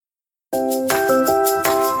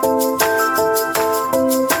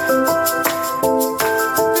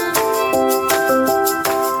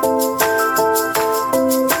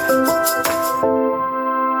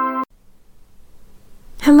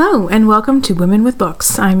and welcome to Women with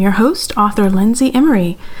Books. I'm your host, author Lindsay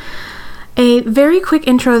Emery. A very quick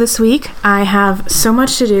intro this week. I have so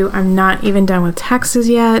much to do. I'm not even done with taxes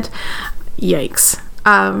yet. Yikes.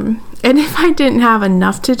 And if I didn't have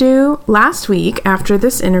enough to do, last week, after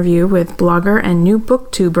this interview with blogger and new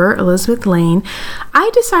booktuber Elizabeth Lane, I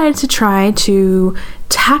decided to try to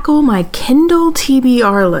tackle my Kindle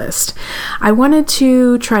TBR list. I wanted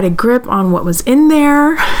to try to grip on what was in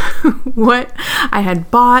there, what I had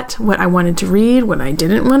bought, what I wanted to read, what I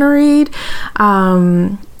didn't want to read.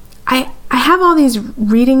 I have all these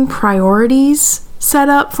reading priorities set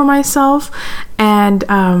up for myself, and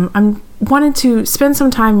I'm wanted to spend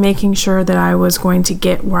some time making sure that I was going to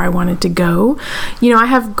get where I wanted to go. You know, I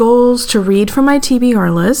have goals to read from my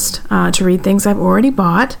TBR list, to read things I've already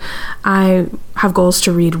bought. I have goals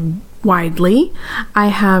to read widely. I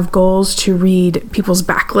have goals to read people's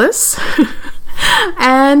backlists.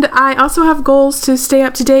 And I also have goals to stay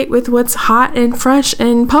up to date with what's hot and fresh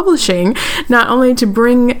in publishing, not only to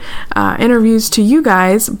bring interviews to you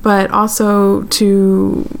guys, but also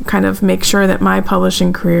to kind of make sure that my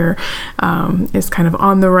publishing career is kind of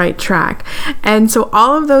on the right track. And so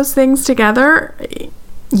all of those things together,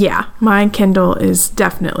 yeah, my Kindle is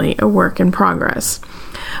definitely a work in progress.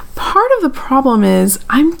 Part of the problem is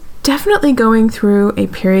I'm definitely going through a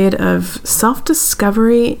period of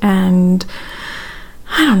self-discovery and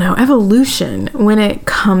evolution when it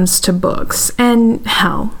comes to books. And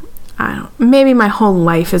hell, maybe my whole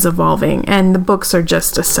life is evolving and the books are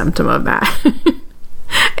just a symptom of that.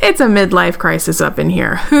 It's a midlife crisis up in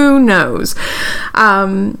here. Who knows?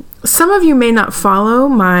 Some of you may not follow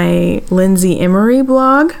my Lindsay Emery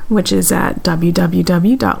blog, which is at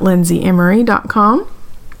www.lindsay.emery.com.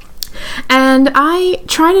 And I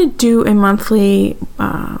try to do a monthly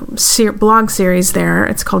blog series there.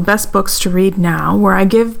 It's called Best Books to Read Now, where I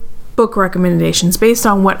give book recommendations based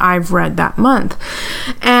on what I've read that month.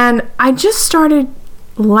 And I just started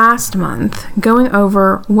last month going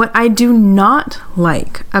over what I do not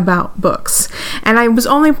like about books. And I'm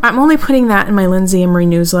only putting that in my Lindsay Emery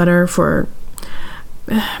newsletter for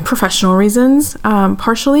professional reasons,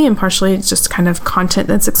 partially it's just kind of content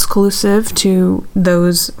that's exclusive to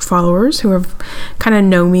those followers who have kind of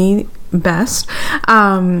know me best.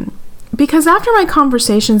 Because after my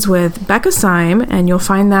conversations with Becca Syme, and you'll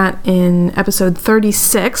find that in episode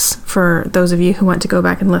 36 for those of you who want to go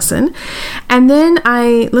back and listen, and then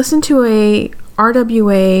I listened to a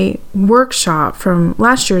RWA workshop from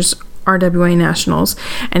last year's RWA Nationals,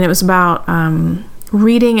 and it was about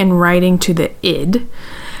reading and writing to the id.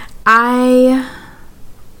 I've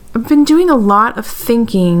been doing a lot of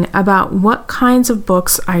thinking about what kinds of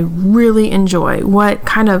books I really enjoy, what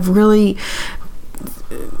kind of really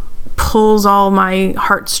pulls all my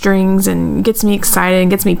heartstrings and gets me excited and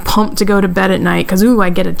gets me pumped to go to bed at night because, I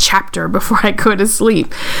get a chapter before I go to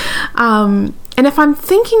sleep. And if I'm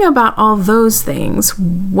thinking about all those things,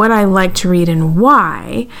 what I like to read and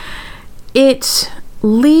why, it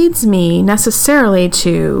leads me necessarily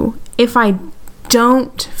to, if I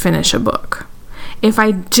don't finish a book, if I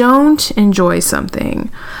don't enjoy something,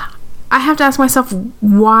 I have to ask myself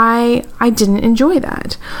why I didn't enjoy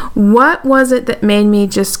that. What was it that made me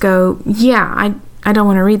just go, yeah, I don't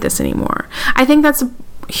want to read this anymore? I think that's a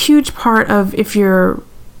huge part of, if you're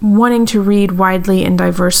wanting to read widely and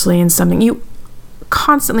diversely in something, you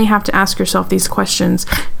constantly have to ask yourself these questions.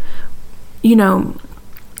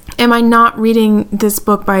 Am I not reading this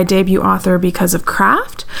book by a debut author because of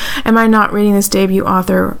craft? Am I not reading this debut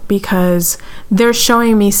author because they're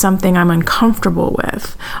showing me something I'm uncomfortable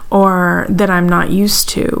with or that I'm not used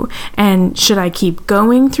to? And should I keep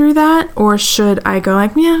going through that, or should I go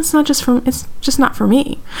like, yeah, it's just not for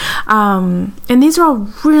me? And these are all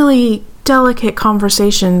really delicate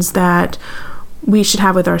conversations that we should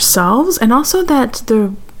have with ourselves, and also that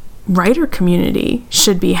the writer community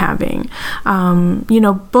should be having.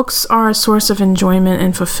 Books are a source of enjoyment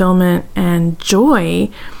and fulfillment and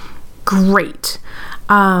joy. Great.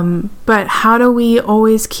 But how do we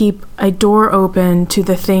always keep a door open to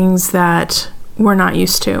the things that we're not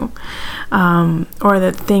used to, or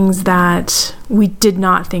the things that we did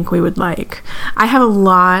not think we would like?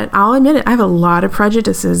 I'll admit it, I have a lot of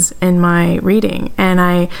prejudices in my reading, and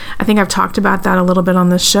I think I've talked about that a little bit on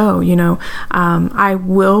the show. I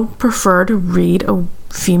will prefer to read a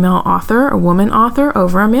female author, a woman author,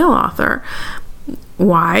 over a male author.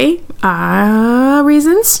 Why?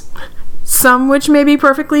 Reasons. Some which may be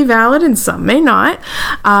perfectly valid and some may not.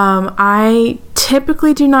 I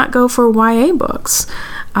typically do not go for YA books.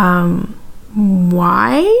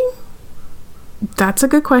 Why? That's a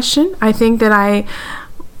good question. I think that I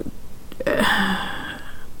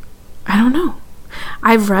don't know.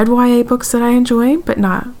 I've read YA books that I enjoy, but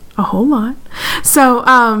not a whole lot. So,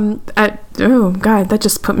 oh God, that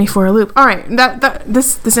just put me for a loop. All right,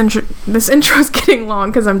 this intro is getting long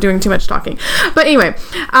because I'm doing too much talking. But anyway,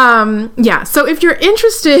 yeah. So if you're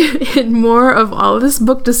interested in more of all of this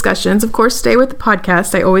book discussions, of course, stay with the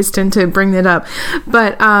podcast. I always tend to bring that up.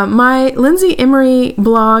 But my Lindsay Emery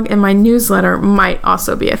blog and my newsletter might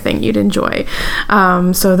also be a thing you'd enjoy.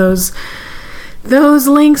 So those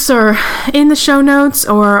links are in the show notes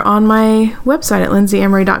or on my website at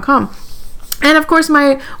lindsayemery.com. And of course,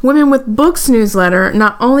 my Women with Books newsletter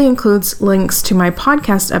not only includes links to my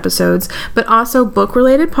podcast episodes, but also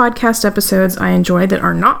book-related podcast episodes I enjoy that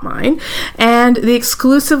are not mine, and the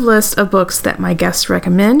exclusive list of books that my guests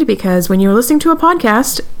recommend, because when you're listening to a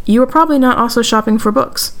podcast, you are probably not also shopping for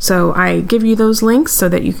books. So I give you those links so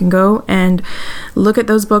that you can go and look at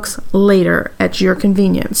those books later at your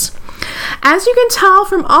convenience. As you can tell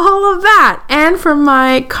from all of that, and from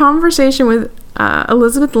my conversation with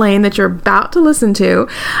Elizabeth Lane that you're about to listen to,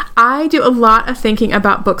 I do a lot of thinking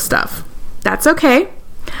about book stuff. That's okay.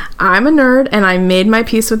 I'm a nerd, and I made my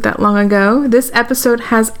peace with that long ago. This episode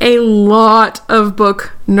has a lot of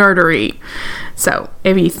book nerdery. So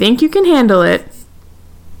if you think you can handle it,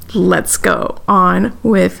 let's go on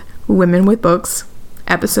with Women with Books,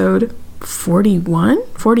 episode 41?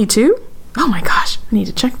 42? Oh my gosh, I need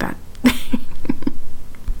to check that.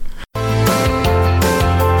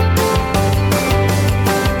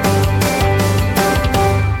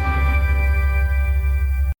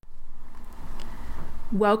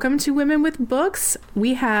 Welcome to Women with Books.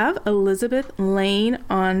 We have Elizabeth Lane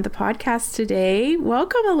on the podcast today.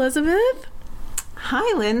 Welcome, Elizabeth.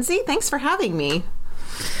 Hi, Lindsay. Thanks for having me.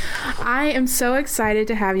 I am so excited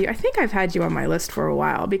to have you. I think I've had you on my list for a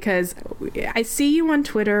while because I see you on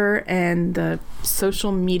Twitter and the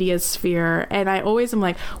social media sphere, and I always am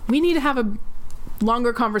like, we need to have a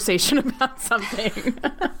longer conversation about something.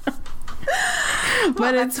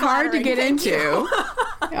 But it's hard to get into.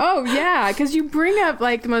 Oh, yeah, because you bring up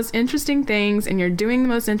like the most interesting things and you're doing the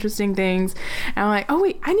most interesting things. And I'm like, oh,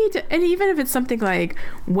 wait, I need to. And even if it's something like,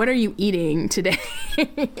 what are you eating today?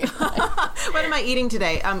 What am I eating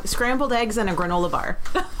today? Scrambled eggs and a granola bar.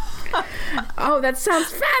 Oh, that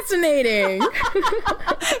sounds fascinating.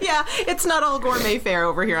 Yeah, it's not all gourmet fare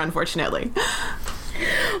over here, unfortunately.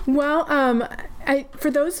 Well,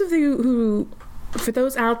 for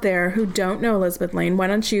those out there who don't know Elizabeth Lane, why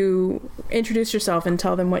don't you introduce yourself and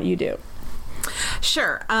tell them what you do?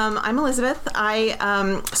 Sure. I'm Elizabeth.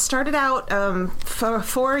 I started out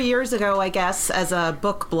 4 years ago, I guess, as a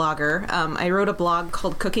book blogger. I wrote a blog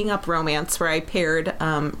called Cooking Up Romance, where I paired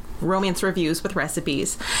romance reviews with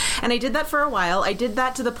recipes. And I did that for a while. I did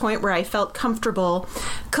that to the point where I felt comfortable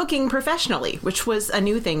cooking professionally, which was a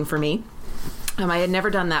new thing for me. I had never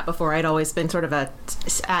done that before. I'd always been sort of a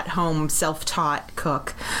at-home, self-taught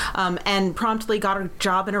cook, and promptly got a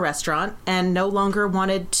job in a restaurant and no longer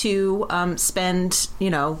wanted to spend,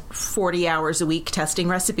 40 hours a week testing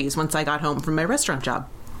recipes once I got home from my restaurant job.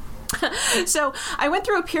 So I went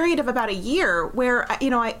through a period of about a year where,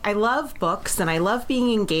 I love books and I love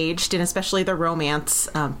being engaged in especially the romance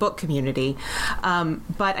book community,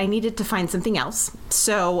 but I needed to find something else.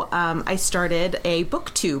 So I started a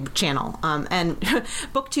BookTube channel, and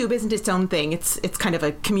BookTube isn't its own thing. It's kind of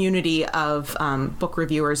a community of book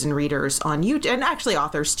reviewers and readers on YouTube, and actually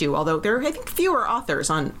authors too, although there are, I think, fewer authors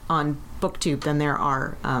on BookTube than there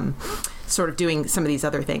are sort of doing some of these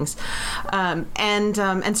other things,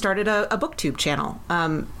 and started a BookTube channel,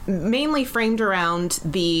 mainly framed around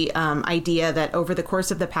the idea that over the course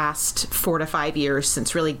of the past 4 to 5 years,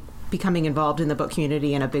 since really becoming involved in the book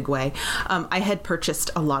community in a big way, I had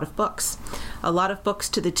purchased a lot of books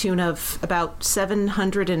to the tune of about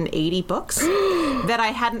 780 books that I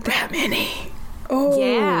hadn't read. That many. Oh.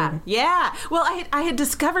 Yeah. Well, I had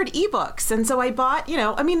discovered ebooks, and so I bought,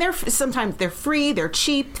 sometimes they're free, they're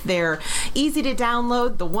cheap, they're easy to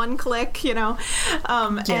download, the one click, yes.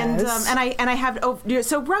 and I have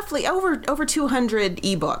roughly over 200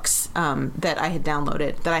 ebooks that I had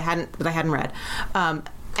downloaded that I hadn't read.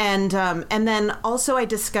 And then also I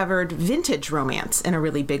discovered vintage romance in a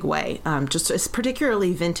really big way, just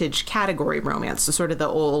particularly vintage category romance, so sort of the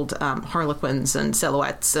old Harlequins and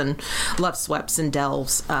Silhouettes and Love Sweps and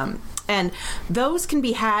Delves. And those can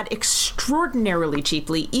be had extraordinarily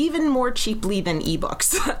cheaply, even more cheaply than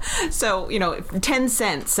ebooks. So, 10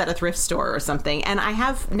 cents at a thrift store or something. And I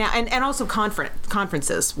have now, and also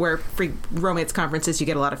conferences, where free romance conferences, you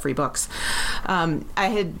get a lot of free books.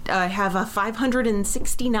 I have a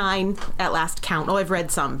 569 at last count. Well, I've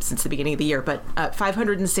read some since the beginning of the year, but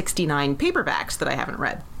 569 paperbacks that I haven't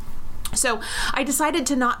read. So I decided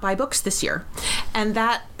to not buy books this year, and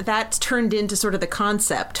that turned into sort of the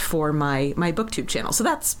concept for my BookTube channel. So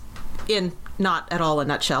that's, in not at all a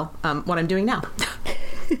nutshell, what I'm doing now.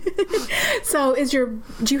 So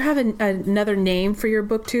do you have another name for your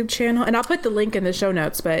BookTube channel? And I'll put the link in the show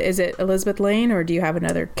notes, but is it Elizabeth Lane, or do you have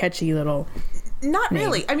another catchy little... Not name?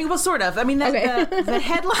 Really. I mean, well, sort of. I mean, the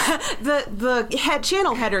headline, the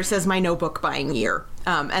channel header says my no book buying year,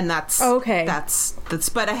 and that's okay. That's.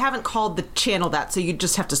 But I haven't called the channel that, so you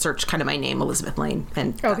just have to search kind of my name, Elizabeth Lane,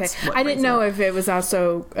 and okay. I didn't know if it was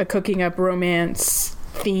also a cooking up romance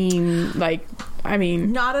theme. Like, I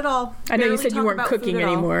mean, not at all. I know you said you weren't cooking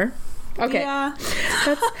anymore. Okay. Yeah.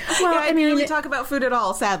 Well, yeah, I mean, really talk about food at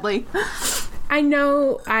all. Sadly. I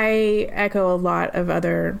know I echo a lot of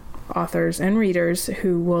other authors and readers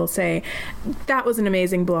who will say that was an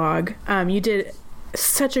amazing blog. You did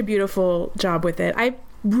such a beautiful job with it. I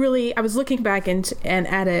was looking back and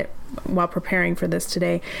at it while preparing for this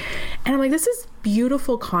today, and I'm like, this is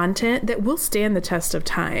beautiful content that will stand the test of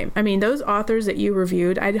time. I mean, those authors that you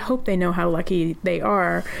reviewed, I hope they know how lucky they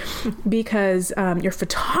are, because your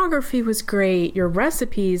photography was great, your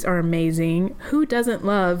recipes are amazing. Who doesn't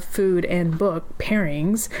love food and book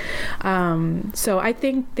pairings? So I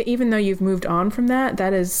think that even though you've moved on from that,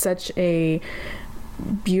 that is such a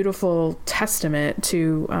beautiful testament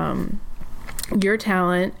to your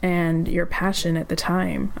talent and your passion at the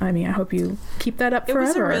time. I mean, I hope you keep that up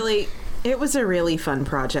forever. It was a really fun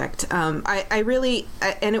project. I really,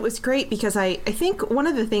 and it was great because I think one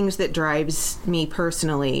of the things that drives me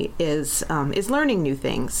personally is learning new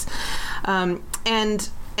things,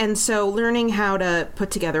 and so learning how to put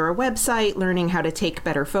together a website, learning how to take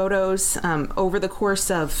better photos. Over the course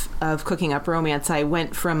of Cooking Up Romance, I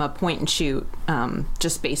went from a point and shoot,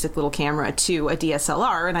 just basic little camera, to a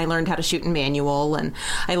DSLR, and I learned how to shoot in manual, and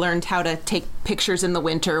I learned how to take pictures in the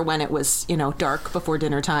winter when it was, dark before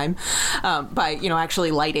dinner time, by, actually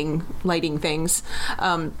lighting things.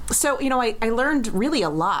 So, I learned really a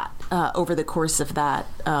lot over the course of that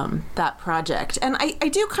project. And I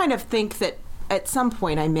do kind of think that at some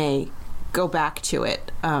point I may go back to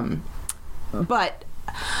it. But,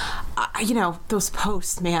 those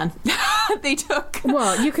posts, man, they took...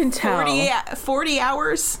 Well, you can tell. 40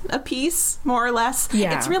 hours a piece, more or less.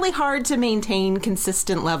 Yeah. It's really hard to maintain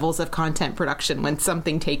consistent levels of content production when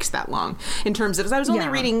something takes that long. In terms of... I was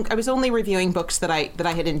only reviewing books that I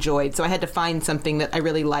had enjoyed, so I had to find something that I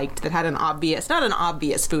really liked that had not an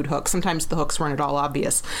obvious food hook. Sometimes the hooks weren't at all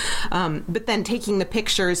obvious. But then taking the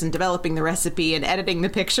pictures and developing the recipe and editing the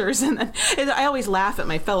pictures, and then I always laugh at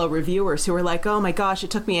my fellow reviewers who are like, oh my gosh,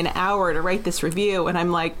 it took me an hour to write this review, and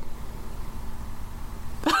I'm like,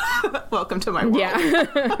 welcome to my world.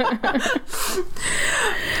 Yeah.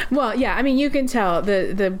 Well, yeah, I mean, you can tell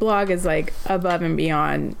the blog is like above and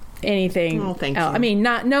beyond anything. Oh, thank you. I mean,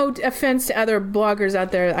 no offense to other bloggers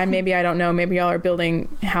out there. I don't know, maybe y'all are building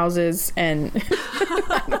houses and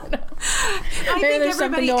I don't know. I think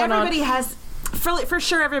everybody has... For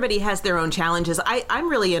sure, everybody has their own challenges. I'm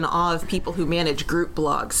really in awe of people who manage group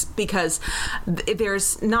blogs, because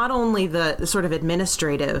there's not only the sort of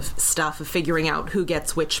administrative stuff of figuring out who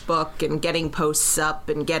gets which book and getting posts up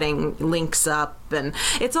and getting links up, and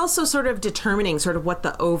it's also sort of determining sort of what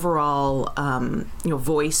the overall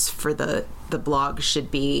voice for the blog should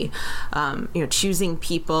be. Choosing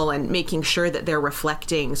people and making sure that they're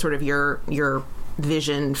reflecting sort of your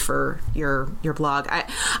vision for your blog.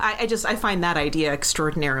 I find that idea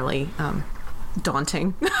extraordinarily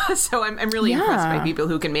daunting. So I'm really impressed by people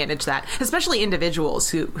who can manage that, especially individuals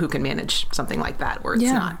who can manage something like that, where it's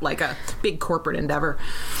not like a big corporate endeavor.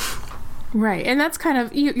 Right. And that's kind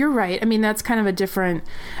of, you're right. I mean, that's kind of a different,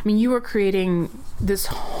 you were creating this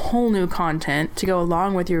whole new content to go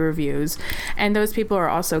along with your reviews, and those people are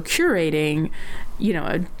also curating,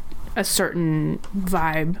 a certain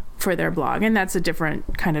vibe for their blog, and that's a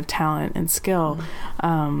different kind of talent and skill.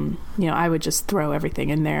 I would just throw everything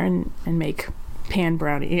in there and make pan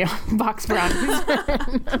brownie, box brownies.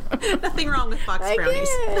 Nothing wrong with box brownies.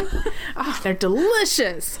 Oh, they're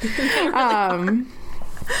delicious.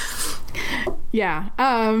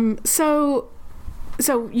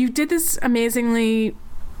 So you did this amazingly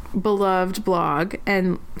beloved blog,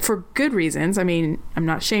 and for good reasons. I mean, I'm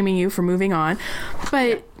not shaming you for moving on,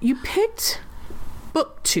 but you picked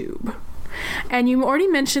BookTube, and you already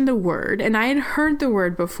mentioned the word, and I had heard the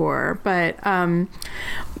word before, but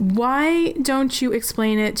why don't you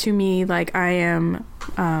explain it to me like I am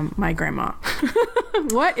my grandma?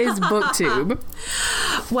 What is BookTube?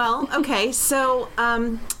 Well, okay, so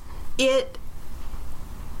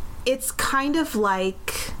it's kind of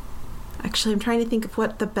like... Actually, I'm trying to think of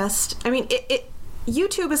what the best... I mean,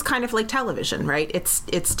 YouTube is kind of like television, right?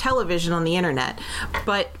 It's television on the internet,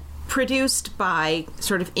 but produced by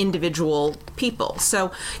sort of individual people. So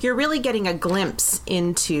you're really getting a glimpse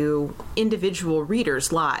into individual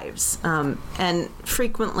readers' lives. And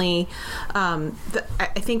frequently, I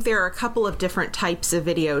think there are a couple of different types of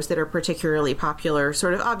videos that are particularly popular,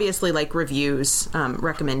 sort of obviously like reviews,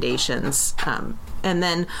 recommendations, and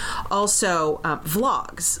then also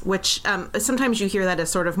vlogs, which sometimes you hear that as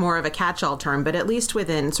sort of more of a catch-all term, but at least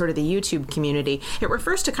within sort of the YouTube community, it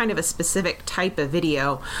refers to kind of a specific type of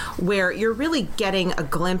video where you're really getting a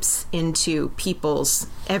glimpse into people's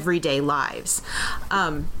everyday lives.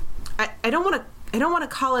 I don't want to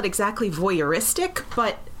call it exactly voyeuristic,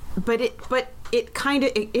 but it kind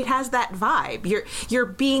of it has that vibe. You're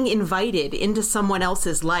being invited into someone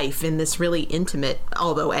else's life in this really intimate,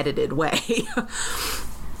 although edited way.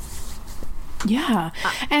 Yeah,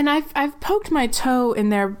 and I've poked my toe in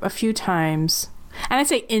there a few times, and I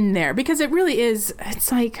say in there because it really is.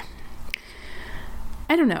 It's like,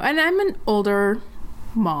 I don't know, and I'm an older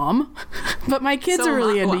mom, but my kids are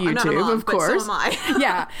really into YouTube, of course. So am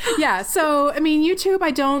I. Yeah. So, I mean, YouTube,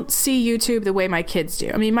 I don't see YouTube the way my kids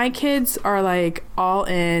do. I mean, my kids are like all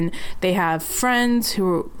in. They have friends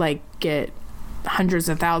who like get hundreds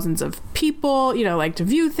of thousands of people, like to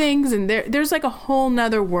view things. And there's like a whole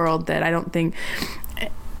nother world that I don't think,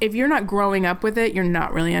 if you're not growing up with it, you're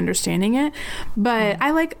not really understanding it. But I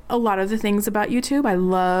like a lot of the things about YouTube. I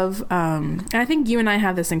love, and I think you and I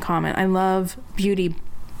have this in common. I love beauty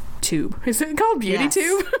tube. Is it called beauty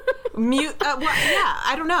tube?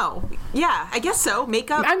 I don't know. Yeah, I guess so.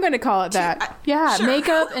 Makeup. I'm going to call it that. Sure.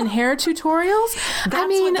 Makeup and hair tutorials. That's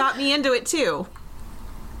what got me into it too.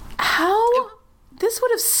 This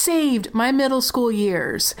would have saved my middle school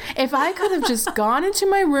years if I could have just gone into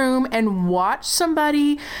my room and watched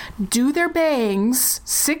somebody do their bangs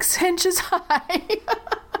 6 inches high.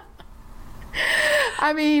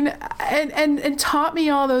 I mean, and taught me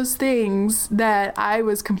all those things that I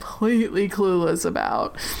was completely clueless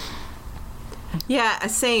about. Yeah,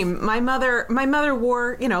 same. My mother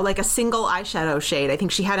wore, like a single eyeshadow shade. I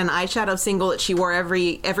think she had an eyeshadow single that she wore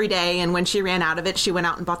every day, and when she ran out of it, she went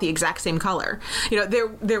out and bought the exact same color.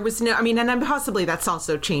 There was no, and then possibly that's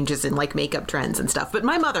also changes in like makeup trends and stuff. But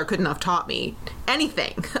my mother couldn't have taught me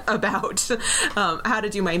anything about how to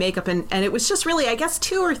do my makeup, and it was just really, I guess,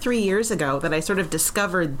 2 or 3 years ago that I sort of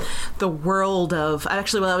discovered the world of.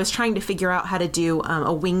 Actually, I was trying to figure out how to do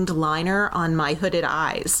a winged liner on my hooded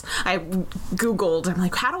eyes. I Googled, I'm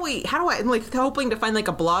like, how do I, I'm like hoping to find like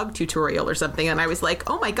a blog tutorial or something, and I was like,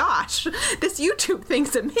 oh my gosh, this YouTube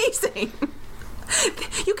thing's amazing.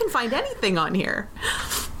 You can find anything on here.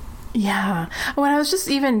 Yeah. When I was just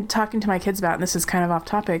even talking to my kids about, and this is kind of off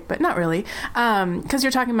topic, but not really, because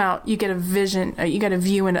you're talking about you get a vision, you get a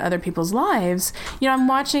view into other people's lives. I'm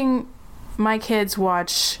watching my kids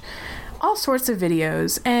watch all sorts of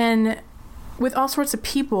videos and with all sorts of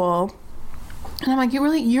people. And I'm like,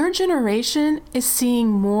 your generation is seeing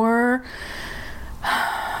more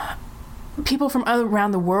people from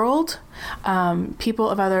around the world, people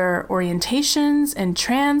of other orientations and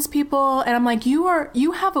trans people. And I'm like,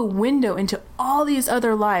 you have a window into all these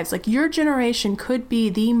other lives. Like, your generation could be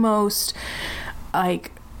the most,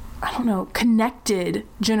 like, I don't know, connected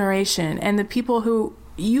generation. And the people who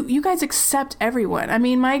you guys accept everyone. I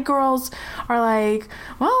mean, my girls are like,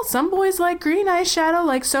 well, some boys like green eyeshadow,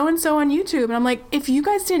 like so-and-so on YouTube. And I'm like, if you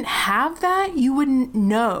guys didn't have that, you wouldn't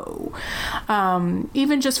know.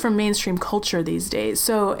 Even just from mainstream culture these days.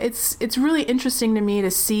 So it's really interesting to me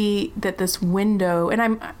to see that this window,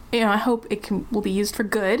 and I hope will be used for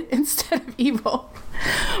good instead of evil.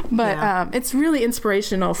 But it's really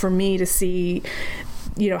inspirational for me to see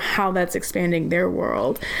how that's expanding their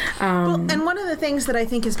world. And one of the things that I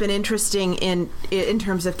think has been interesting in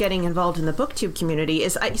terms of getting involved in the BookTube community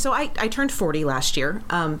is I turned 40 last year,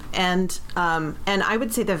 and I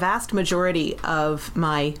would say the vast majority of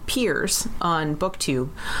my peers on BookTube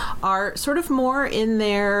are sort of more in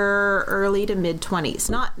their early to mid 20s,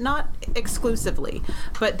 not exclusively,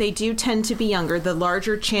 but they do tend to be younger. The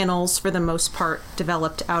larger channels, for the most part,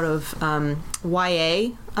 developed out of YA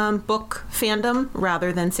book fandom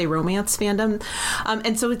rather than, say, romance fandom.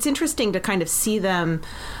 And so it's interesting to kind of see them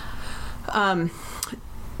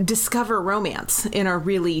discover romance in a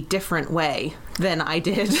really different way than I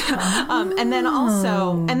did. And then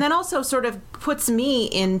also sort of puts me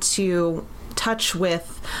into touch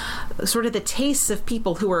with sort of the tastes of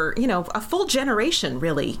people who are, a full generation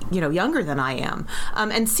really, younger than I am.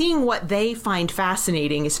 And seeing what they find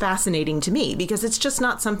fascinating is fascinating to me, because it's just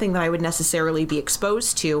not something that I would necessarily be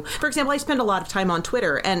exposed to. For example, I spend a lot of time on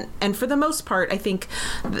Twitter, and for the most part, I think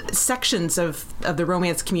sections of the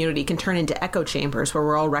romance community can turn into echo chambers where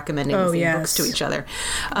we're all recommending the same books to each other.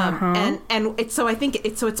 So I think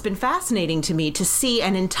it's been fascinating to me to see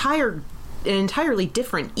an entirely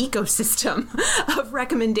different ecosystem of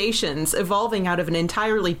recommendations evolving out of an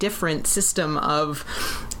entirely different system of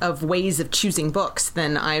ways of choosing books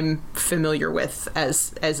than I'm familiar with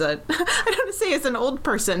as I don't want to say as an old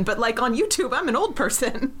person, but like on YouTube, I'm an old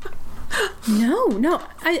person. No,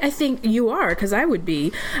 I think you are, because I would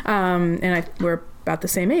be, we're about the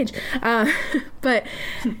same age. But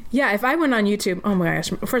yeah, if I went on YouTube, oh my gosh,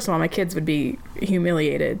 first of all, my kids would be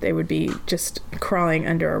humiliated. They would be just crawling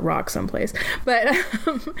under a rock someplace. But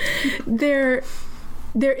there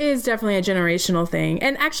is definitely a generational thing.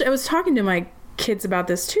 And actually, I was talking to my kids about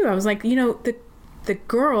this too. I was like, the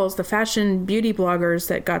girls, the fashion beauty bloggers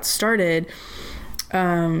that got started,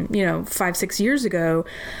 5-6 years ago,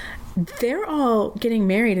 they're all getting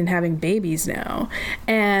married and having babies now.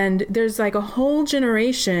 And there's like a whole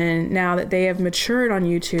generation now that they have matured on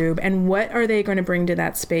YouTube. And what are they going to bring to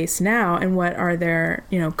that space now? And what are their,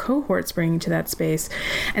 cohorts bringing to that space?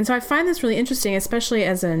 And so I find this really interesting, especially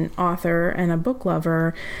as an author and a book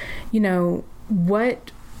lover.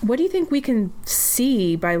 What do you think we can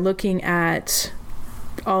see by looking at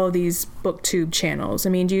all of these booktube channels? I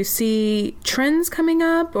mean, do you see trends coming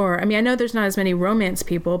up? Or, I know there's not as many romance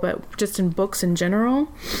people, but just in books in general?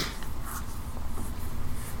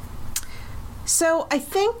 So I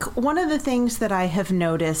think one of the things that I have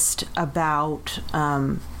noticed about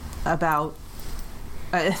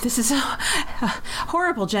this is a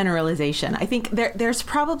horrible generalization. I think there's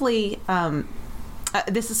probably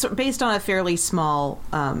this is based on a fairly small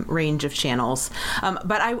range of channels.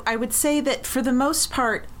 But I would say that for the most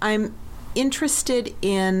part, I'm interested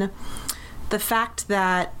in the fact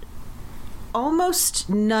that almost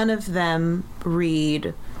none of them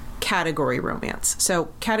read category romance. So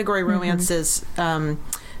category romance is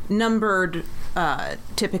numbered,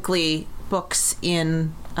 typically books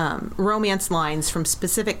in romance lines from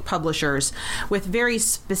specific publishers with very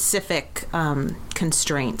specific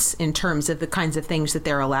constraints in terms of the kinds of things that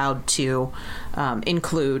they're allowed to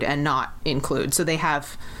include and not include. So they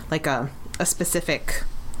have like a specific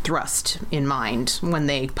thrust in mind when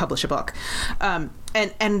they publish a book.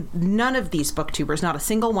 And none of these booktubers, not a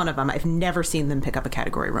single one of them, I've never seen them pick up a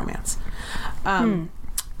category romance.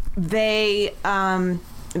 They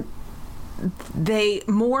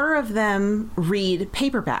more of them read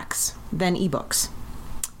paperbacks than ebooks.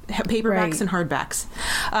 Paperbacks and hardbacks,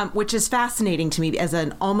 which is fascinating to me as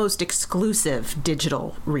an almost exclusive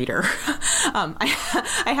digital reader.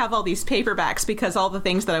 I have all these paperbacks because all the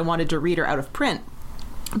things that I wanted to read are out of print.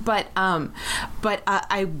 But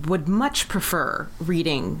I would much prefer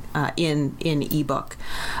reading in ebook.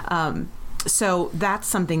 So that's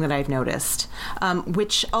something that I've noticed,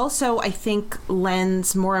 which also I think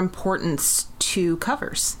lends more importance to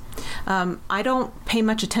covers. I don't pay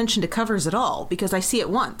much attention to covers at all because I see it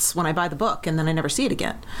once when I buy the book and then I never see it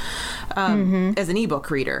again as an ebook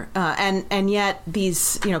reader. And yet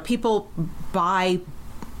these people buy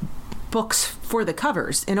books for the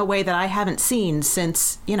covers in a way that I haven't seen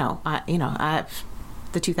since the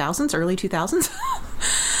 2000s, early 2000s.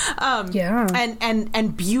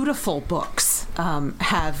 And beautiful books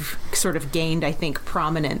have sort of gained, I think,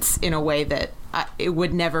 prominence in a way that it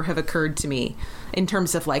would never have occurred to me in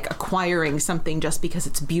terms of like acquiring something just because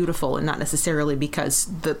it's beautiful and not necessarily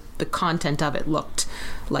because the content of it looked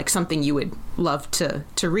like something you would love to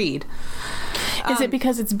read. Is it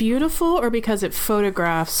because it's beautiful or because it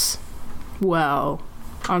photographs well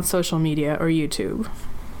on social media or YouTube?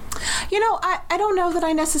 I don't know that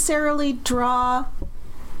I necessarily draw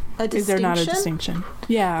a distinction. Is there not a distinction?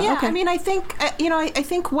 Yeah. Okay. I think I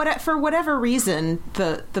think for whatever reason,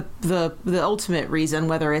 the ultimate reason,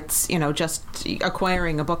 whether it's just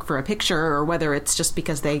acquiring a book for a picture or whether it's just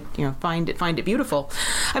because they find it beautiful.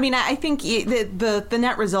 I think the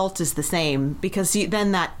net result is the same because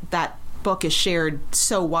then that book is shared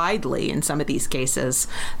so widely in some of these cases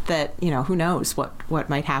that who knows what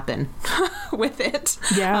might happen with it,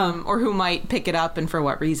 or who might pick it up and for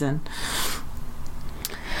what reason.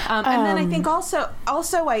 And then I think also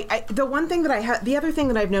I the one thing that the other thing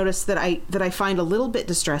that I've noticed that I find a little bit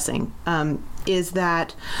distressing is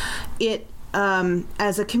that it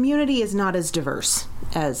as a community is not as diverse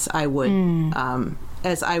as I would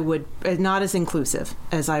I would, not as inclusive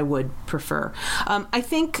as I would prefer. I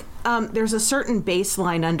think there's a certain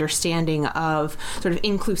baseline understanding of sort of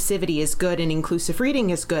inclusivity is good and inclusive reading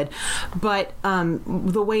is good, but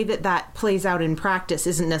the way that plays out in practice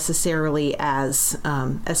isn't necessarily as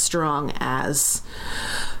strong as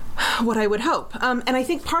what I would hope. And I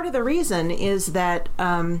think part of the reason is that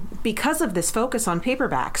because of this focus on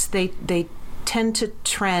paperbacks, they tend to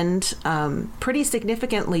trend pretty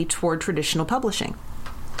significantly toward traditional publishing.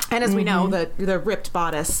 And as we know, the Ripped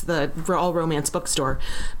Bodice, the all romance bookstore,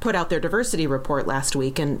 put out their diversity report last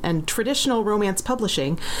week, and traditional romance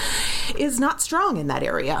publishing is not strong in that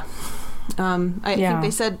area. I think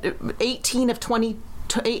they said 18 of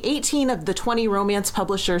the 20 romance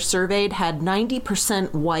publishers surveyed had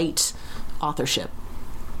 90% white authorship.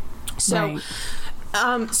 So,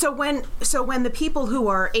 Right. So when the people who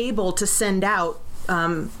are able to send out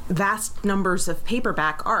vast numbers of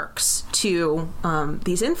paperback arcs to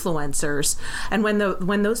these influencers, and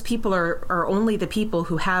when those people are only the people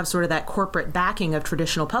who have sort of that corporate backing of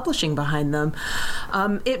traditional publishing behind them,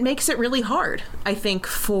 it makes it really hard, I think,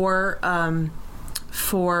 for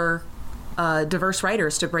diverse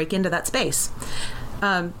writers to break into that space.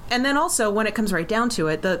 And then also, when it comes right down to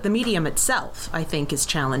it, the medium itself, I think, is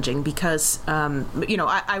challenging because,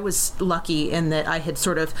 I was lucky in that I had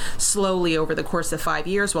sort of slowly over the course of 5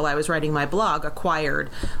 years while I was writing my blog acquired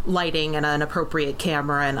lighting and an appropriate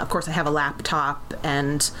camera. And of course, I have a laptop,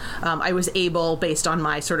 and I was able, based on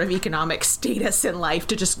my sort of economic status in life,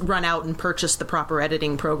 to just run out and purchase the proper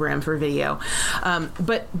editing program for video.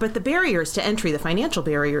 But the barriers to entry, the financial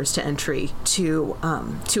barriers to entry to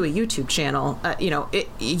a YouTube channel,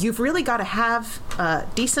 you've really got to have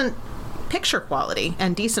decent picture quality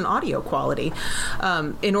and decent audio quality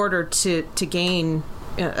in order to gain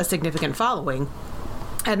a significant following.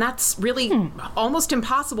 And that's really almost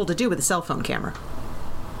impossible to do with a cell phone camera.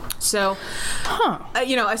 So,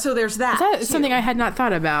 so there's that. That is something I had not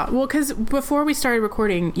thought about. Well, because before we started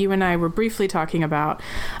recording, you and I were briefly talking about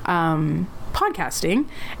podcasting,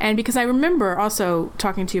 and because I remember also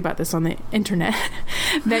talking to you about this on the internet,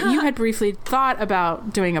 that you had briefly thought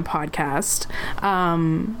about doing a podcast,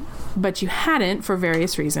 but you hadn't for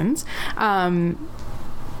various reasons.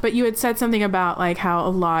 But you had said something about like how a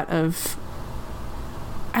lot of,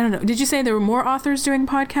 I don't know, did you say there were more authors doing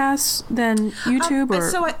podcasts than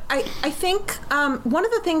YouTube? So I think one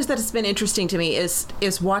of the things that has been interesting to me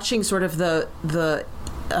is watching sort of the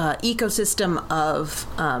ecosystem of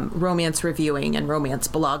romance reviewing and romance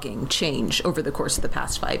blogging change over the course of the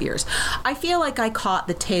past 5 years. I feel like I caught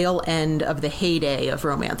the tail end of the heyday of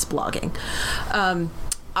romance blogging.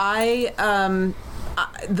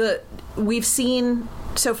 We've seen,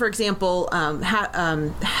 so for example,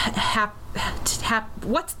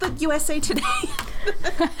 what's the USA Today?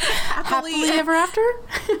 Happily Ever After?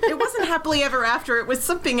 It wasn't Happily Ever After. It was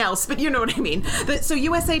something else, but you know what I mean. So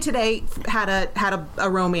USA Today had a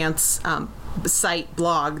romance site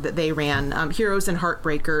blog that they ran. Heroes and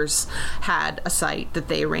Heartbreakers had a site that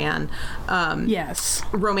they ran. Yes.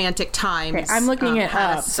 Romantic Times. Okay, I'm looking it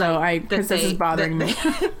up, because this is bothering me.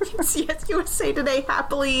 Yes, USA Today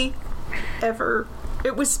Happily Ever.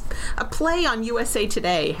 It was a play on USA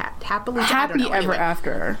Today. Happy Ever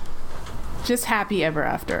After. Just Happy Ever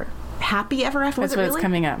After. Happy Ever After? That's what's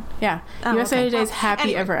coming up. Yeah. Oh, USA Today's Happy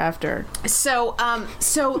anyway. Ever After. So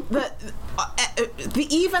the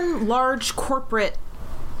even large corporate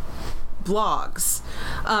blogs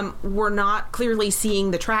were not clearly seeing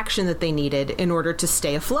the traction that they needed in order to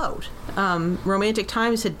stay afloat. Romantic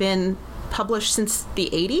Times had been published since the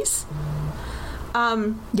 80s.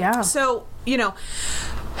 Yeah. So,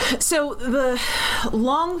 so the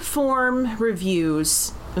long form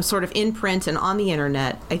reviews, sort of in print and on the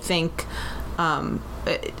internet, I think,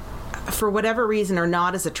 for whatever reason, are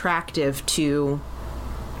not as attractive to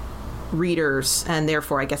readers and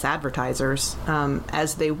therefore, I guess, advertisers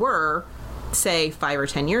as they were, say, 5 or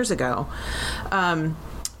 10 years ago.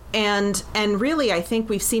 And really, I think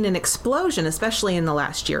we've seen an explosion, especially in the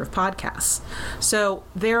last year, of podcasts. So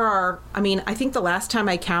there are, I think the last time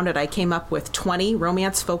I counted, I came up with 20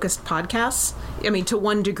 romance-focused podcasts. To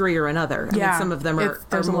one degree or another. Some of them are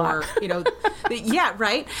more, yeah,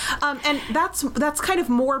 right. And that's kind of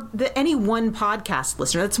more than any one podcast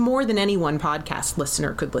listener. That's more than any one podcast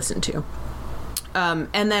listener could listen to.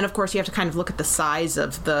 And then, of course, you have to kind of look at the size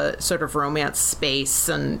of the sort of romance space.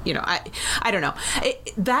 And, I don't know.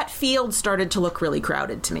 That field started to look really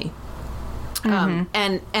crowded to me.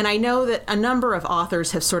 And I know that a number of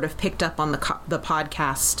authors have sort of picked up on the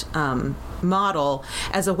podcast model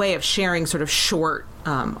as a way of sharing sort of short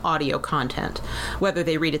audio content, whether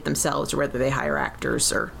they read it themselves or whether they hire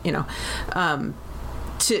actors or,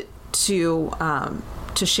 to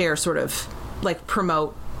share, sort of like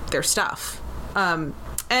promote their stuff.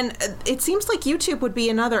 And it seems like YouTube would be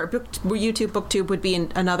BookTube would be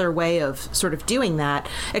another way of sort of doing that,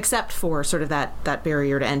 except for sort of that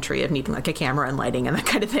barrier to entry of needing like a camera and lighting and that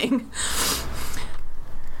kind of thing.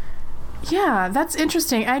 Yeah, that's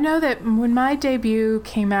interesting. I know that when my debut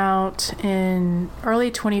came out in early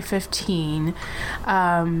 2015,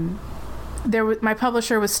 my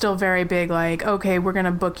publisher was still very big, like, okay, we're going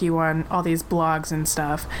to book you on all these blogs and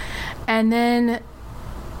stuff. And then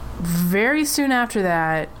very soon after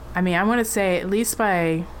that, I mean, I want to say at least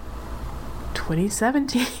by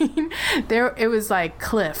 2017, it was like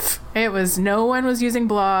cliff. It was, no one was using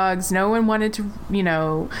blogs. No one wanted to,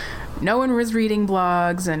 no one was reading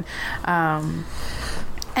blogs. And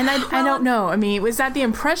I don't know. I mean, was that the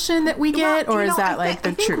impression that we get, or is that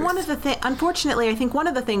the truth? Unfortunately, I think one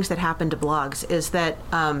of the things that happened to blogs is that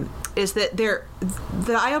I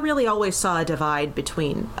really always saw a divide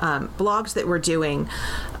between blogs that were doing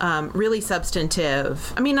really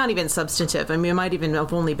substantive. I mean, not even substantive. I mean, it might even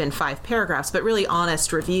have only been 5 paragraphs, but really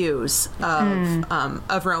honest reviews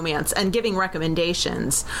of romance and giving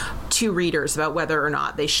recommendations to readers about whether or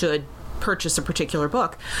not they should purchase a particular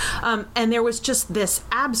book, and there was just this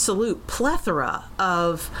absolute plethora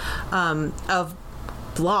of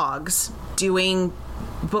blogs doing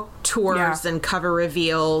book tours and cover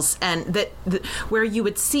reveals, and where you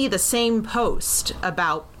would see the same post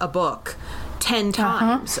about a book 10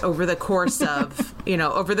 times over the course of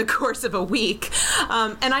a week,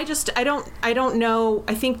 and I don't know.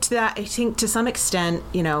 I think to some extent,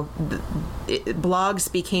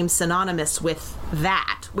 blogs became synonymous with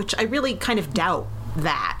that, which I really kind of doubt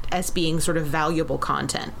that as being sort of valuable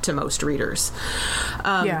content to most readers.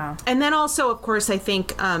 And then also, of course, I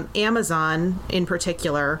think Amazon in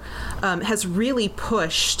particular has really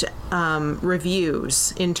pushed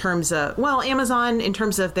reviews in terms of, Amazon in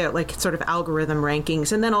terms of their sort of algorithm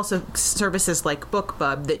rankings, and then also services like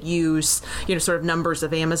BookBub that use sort of numbers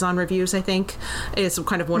of Amazon reviews, I think is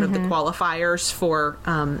kind of one of the qualifiers for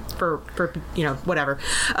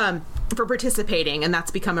for participating, and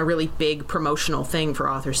that's become a really big promotional thing for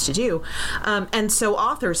authors to do. And so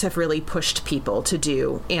authors have really pushed people to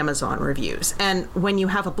do Amazon reviews. And when you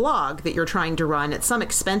have a blog that you're trying to run at some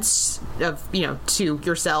expense of, to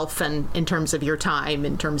yourself and in terms of your time,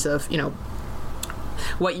 in terms of,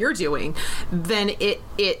 what you're doing, then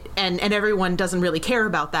and everyone doesn't really care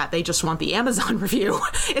about that. They just want the Amazon review.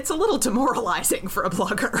 It's a little demoralizing for a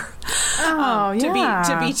blogger.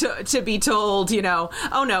 To be told,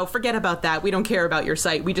 oh no, forget about that. We don't care about your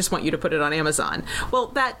site. We just want you to put it on Amazon. Well,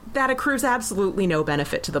 that accrues absolutely no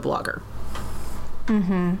benefit to the blogger.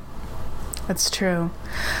 That's true.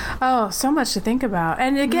 Oh, so much to think about.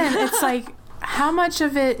 And again, it's like, how much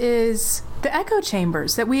of it is the echo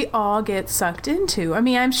chambers that we all get sucked into? I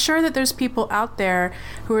mean, I'm sure that there's people out there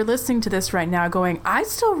who are listening to this right now going, I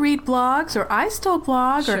still read blogs, or I still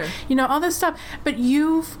blog, or, all this stuff. But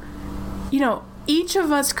each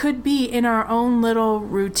of us could be in our own little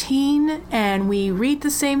routine, and we read the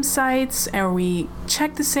same sites, and we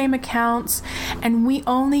check the same accounts, and we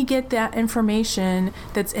only get that information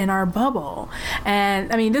that's in our bubble.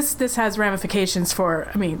 And I mean, this has ramifications for,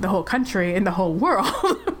 the whole country and the whole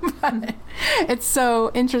world. But it's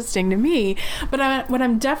so interesting to me. But what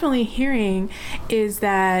I'm definitely hearing is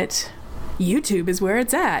that YouTube is where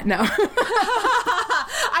it's at. No.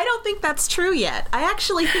 I don't think that's true yet. I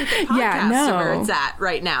actually think that podcasts are where it's at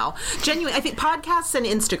right now. Genuinely, I think podcasts and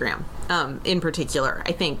Instagram, in particular,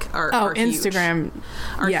 I think are Instagram huge.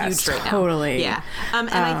 Are huge right now. Totally. Yeah. And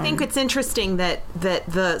I think it's interesting that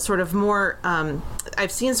the sort of more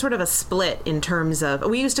I've seen sort of a split in terms of,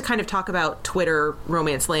 we used to kind of talk about Twitter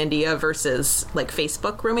Romancelandia versus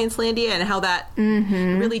Facebook Romancelandia, and how that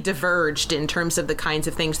really diverged in terms of the kinds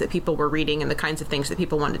of things that people were reading and the kinds of things that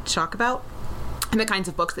people wanted to talk about, and the kinds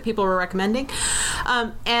of books that people were recommending.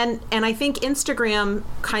 And I think Instagram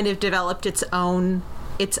kind of developed its own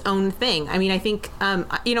thing. I mean, I think,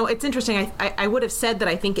 it's interesting. I would have said that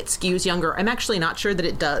I think it skews younger. I'm actually not sure that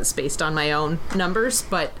it does based on my own numbers,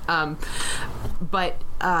 but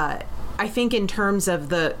I think in terms of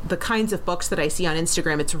the kinds of books that I see on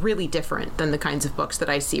Instagram, it's really different than the kinds of books that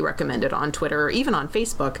I see recommended on Twitter or even on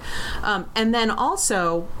Facebook. And then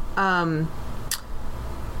also,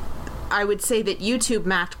 I would say that YouTube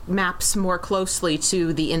maps more closely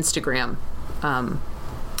to the Instagram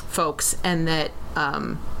folks, and that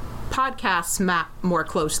podcasts map more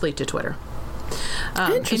closely to Twitter.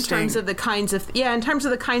 In terms of the kinds of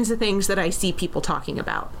things that I see people talking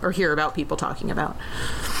about or hear about people talking about.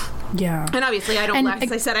 Yeah. And obviously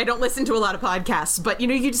as I said, I don't listen to a lot of podcasts, but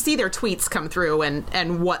you see their tweets come through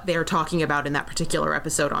and what they're talking about in that particular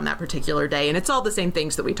episode on that particular day. And it's all the same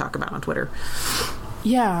things that we talk about on Twitter.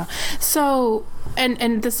 Yeah. So,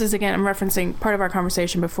 and this is, again, I'm referencing part of our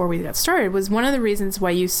conversation before we got started, was one of the reasons why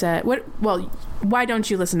you said, why don't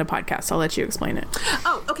you listen to podcasts? I'll let you explain it.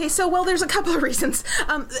 Oh, okay. So, well, there's a couple of reasons.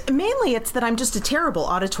 Mainly it's that I'm just a terrible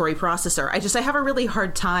auditory processor. I have a really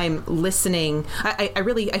hard time listening.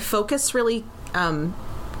 I focus really,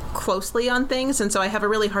 closely on things, and so I have a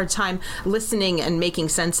really hard time listening and making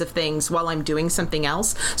sense of things while I'm doing something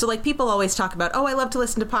else. So like people always talk about, I love to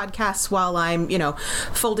listen to podcasts while I'm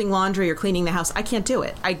folding laundry or cleaning the house. I can't do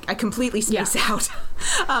it. I completely space out.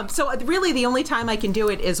 So really the only time I can do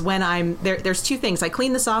it is when I'm there's two things. I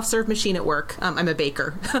clean the soft serve machine at work. I'm a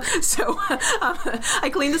baker. So I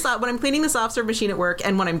clean when I'm cleaning the soft serve machine at work,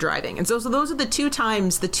 and when I'm driving. And so those are the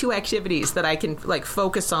two activities that I can like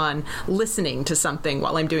focus on listening to something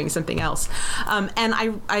while I'm doing something else. And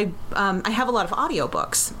I have a lot of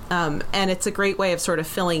audiobooks, and it's a great way of sort of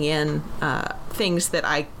filling in things that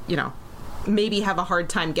I maybe have a hard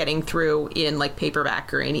time getting through in like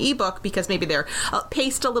paperback or an ebook, because maybe they're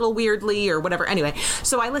paced a little weirdly or whatever. Anyway,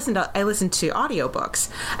 so I listen to audiobooks,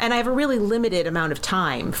 and I have a really limited amount of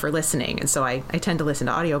time for listening, and so I tend to listen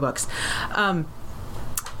to audiobooks.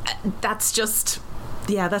 That's just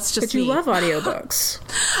But you me. love audiobooks.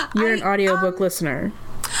 You're an audiobook listener.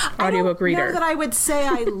 Audiobook reader. I don't know that I would say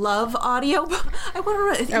I love audiobook.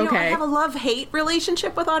 I have a love-hate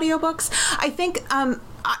relationship with audiobooks. I think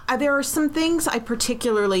there are some things I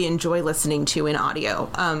particularly enjoy listening to in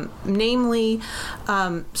audio, namely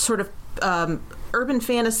sort of urban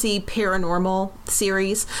fantasy paranormal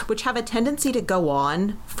series, which have a tendency to go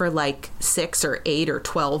on for like 6 or 8 or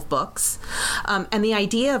 12 books. And the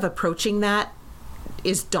idea of approaching that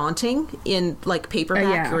is daunting in like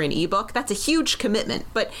paperback or an ebook. That's a huge commitment.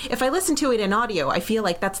 But if I listen to it in audio, I feel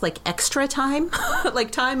like that's like extra time, like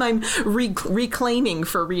time I'm reclaiming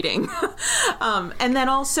for reading. And then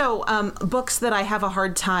also books that I have a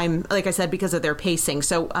hard time, like I said, because of their pacing.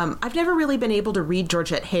 So I've never really been able to read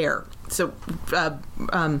Georgette Heyer. So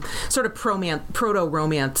sort of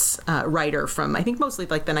proto-romance writer from, I think, mostly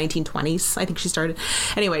like the 1920s. I think she started.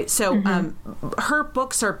 Anyway, so her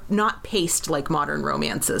books are not paced like modern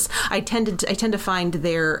romances. I tend to find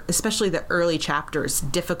especially the early chapters,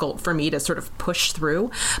 difficult for me to sort of push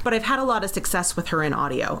through. But I've had a lot of success with her in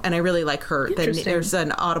audio, and I really like her. There's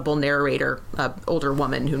an Audible narrator, older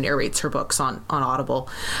woman who narrates her books on Audible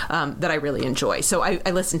that I really enjoy. So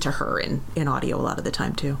I listen to her in audio a lot of the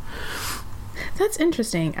time too. That's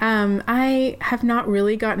interesting. I have not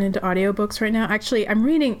really gotten into audiobooks right now. Actually, I'm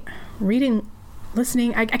reading,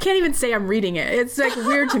 listening. I can't even say I'm reading it. It's like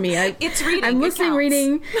weird to me. It's reading. I'm listening,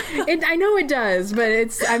 reading. I know it does, but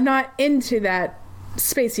I'm not into that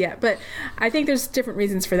space yet. But I think there's different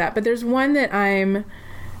reasons for that. But there's one that I'm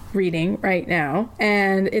reading right now,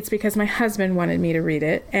 and it's because my husband wanted me to read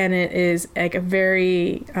it, and it is like a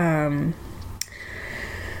very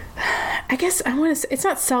I guess I want to say it's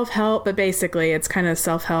not self-help, but basically it's kind of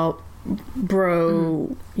self-help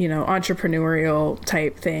entrepreneurial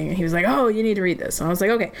type thing. And he was like, you need to read this. And I was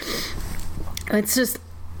like, okay. It's just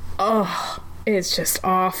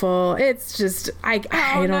awful. It's just, I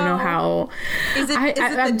don't know how. Is it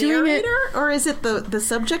the narrator or is it the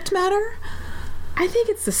subject matter? I think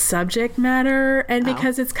it's the subject matter, and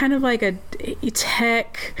because it's kind of like a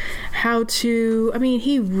tech how-to. I mean,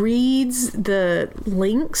 he reads the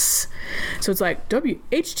links, so it's like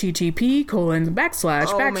http://. And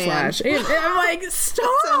I'm like,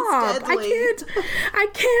 stop! I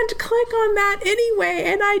can't click on that anyway,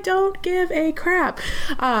 and I don't give a crap.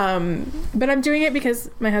 But I'm doing it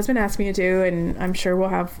because my husband asked me to, and I'm sure we'll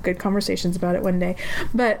have good conversations about it one day.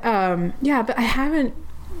 But but I haven't.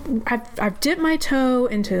 I've dipped my toe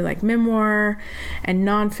into like memoir and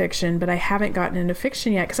nonfiction, but I haven't gotten into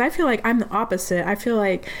fiction yet because I feel like I'm the opposite. I feel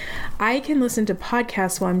like I can listen to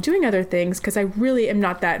podcasts while I'm doing other things because I really am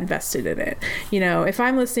not that invested in it. If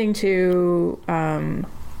I'm listening to a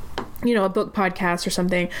book podcast or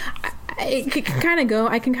something, I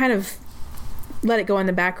can kind of let it go in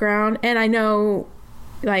the background, and I know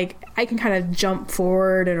like I can kind of jump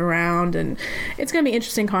forward and around, and it's going to be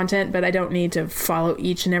interesting content, but I don't need to follow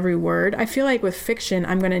each and every word. I feel like with fiction,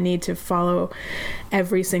 I'm going to need to follow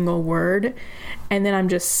every single word, and then I'm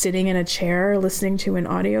just sitting in a chair listening to an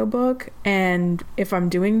audiobook, and if I'm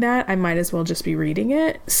doing that, I might as well just be reading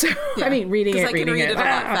it. So, yeah. I mean, reading it a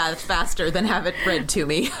lot faster than have it read to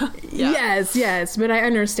me. Yeah. Yes, but I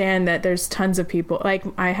understand that there's tons of people, like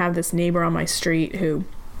I have this neighbor on my street who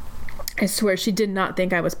I swear she did not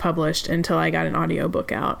think I was published until I got an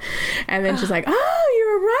audiobook out. And then she's like, oh,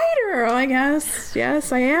 you're a writer. Oh, I guess.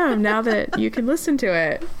 Yes, I am. Now that you can listen to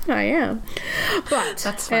it, I am. But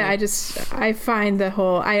that's funny. I find the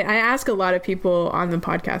whole, I ask a lot of people on the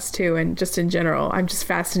podcast too, and just in general, I'm just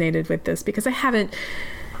fascinated with this because I haven't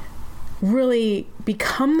really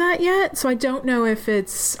become that yet. So I don't know if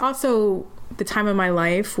it's also the time of my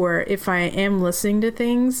life where if I am listening to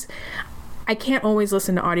things, I can't always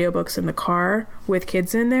listen to audiobooks in the car with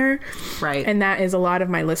kids in there. Right. And that is a lot of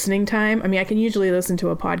my listening time. I mean, I can usually listen to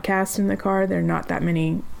a podcast in the car. There are not that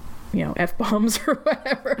many, F-bombs or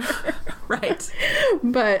whatever. Right.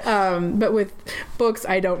 But with books,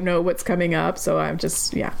 I don't know what's coming up. So I'm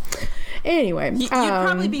just, Anyway. You'd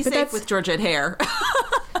probably be safe with Georgette Hare.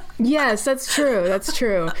 Yes, that's true. That's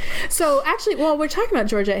true. So actually, we're talking about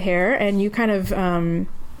Georgette Hare, and you kind of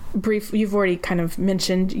you've already kind of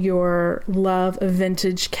mentioned your love of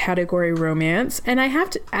vintage category romance, and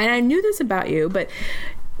I knew this about you, but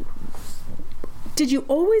did you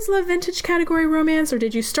always love vintage category romance, or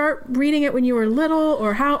did you start reading it when you were little,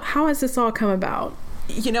 or how has this all come about?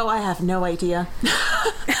 I have no idea.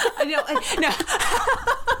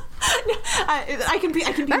 I can be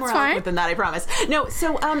That's more fine. eloquent than that, I promise. No,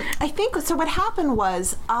 so I think so. What happened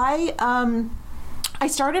was I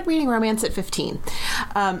started reading romance at 15,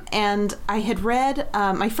 and I had read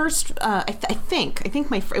my first. I think it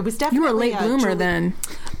was definitely you were a late bloomer then.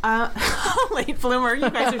 Late bloomer. You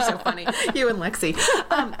guys are so funny. You and Lexi.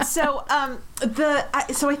 So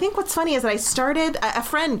I think what's funny is that I started. A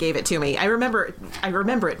friend gave it to me. I remember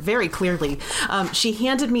it very clearly. She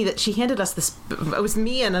handed us this. It was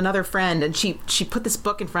me and another friend, and she put this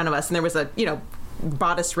book in front of us, and there was a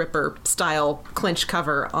bodice ripper style clinch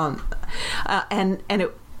cover on, and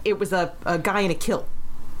it was a guy in a kilt.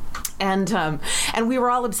 And we were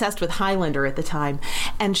all obsessed with Highlander at the time,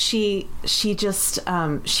 and she just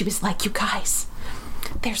she was like, you guys,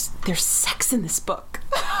 there's sex in this book.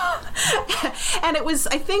 And it was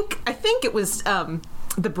I think it was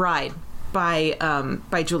The Bride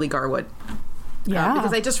by Julie Garwood. Yeah,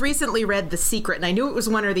 because I just recently read The Secret, and I knew it was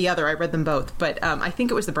one or the other. I read them both, but I think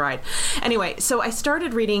it was The Bride. Anyway, so I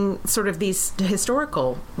started reading sort of these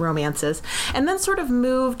historical romances, and then sort of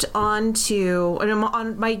moved on to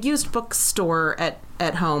on my used bookstore at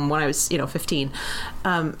home when I was 15.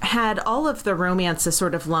 Had all of the romances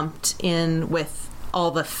sort of lumped in with all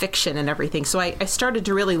the fiction and everything. So I started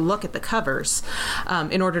to really look at the covers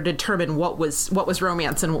in order to determine what was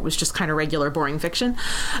romance and what was just kind of regular, boring fiction.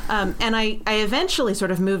 And I eventually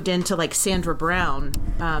sort of moved into like Sandra Brown,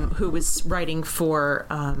 who was writing for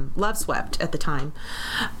Love Swept at the time.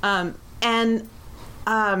 So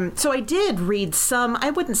I did read some, I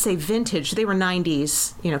wouldn't say vintage, they were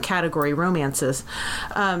 90s, category romances.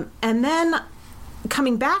 And then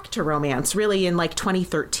coming back to romance really in like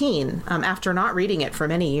 2013, after not reading it for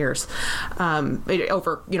many years,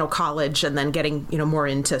 over college and then getting more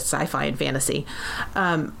into sci-fi and fantasy,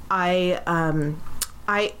 I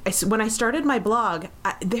when I started my blog,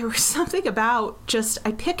 there was something about just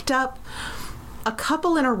I picked up a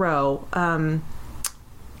couple in a row.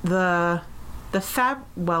 That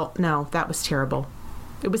was terrible.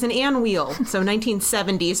 It was an Anne Wheel, so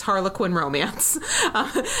 1970s Harlequin romance.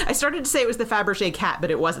 I started to say it was the Fabergé cat,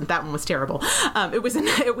 but it wasn't. That one was terrible.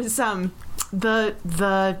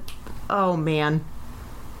 Oh man.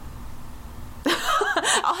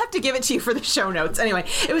 I'll have to give it to you for the show notes. Anyway,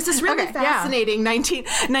 it was this really fascinating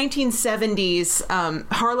 1970s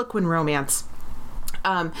Harlequin romance.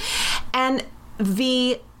 And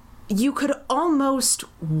you could almost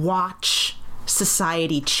watch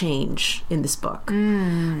society change in this book.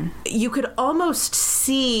 You could almost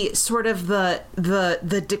see sort of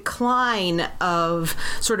the decline of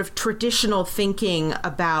sort of traditional thinking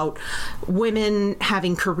about women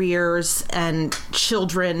having careers and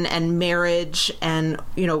children and marriage and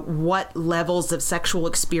what levels of sexual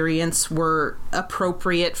experience were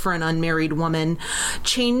appropriate for an unmarried woman.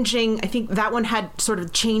 Changing, I think that one had sort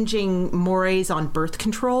of changing mores on birth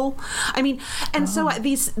control. I mean, and so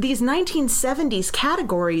these 1970s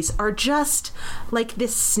categories are just like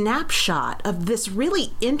this snapshot of this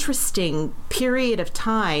really interesting period of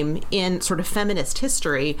time in sort of feminist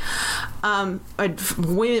history,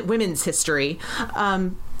 women's history,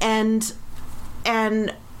 and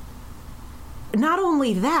not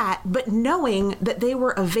only that, but knowing that they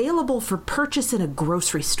were available for purchase in a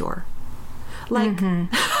grocery store. like,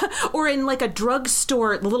 or in like a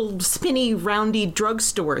drugstore, little spinny, roundy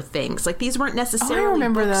drugstore things. Like these weren't necessarily. I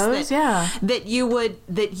remember books those. that you would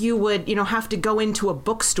have to go into a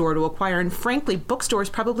bookstore to acquire, and frankly, bookstores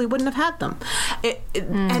probably wouldn't have had them.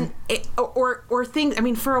 Or things. I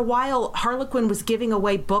mean, for a while, Harlequin was giving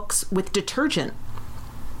away books with detergent.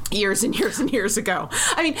 Years and years and years ago.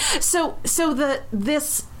 I mean, so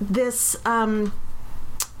this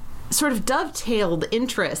sort of dovetailed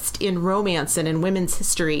interest in romance and in women's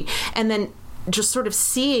history, and then just sort of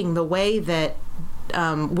seeing the way that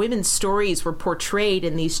women's stories were portrayed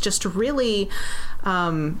in these just really,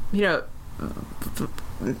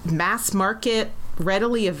 mass market,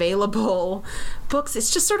 readily available books.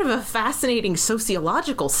 It's just sort of a fascinating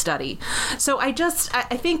sociological study. So I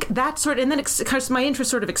think that sort of, and then because my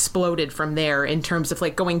interest sort of exploded from there in terms of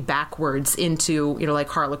like going backwards into, like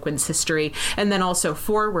Harlequin's history, and then also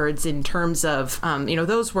forwards in terms of,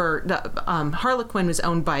 those were, Harlequin was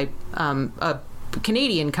owned by a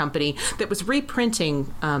Canadian company that was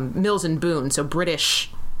reprinting Mills and Boon, so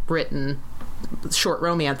British written short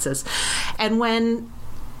romances. And when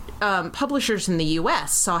publishers in the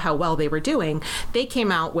U.S. saw how well they were doing, they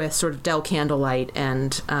came out with sort of Del Candlelight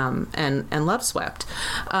and Love Swept.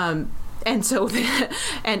 And so,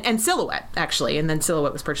 and Silhouette, actually, and then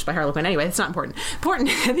Silhouette was purchased by Harlequin. Anyway, it's not important.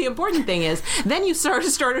 The important thing is, then you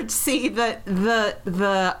started to see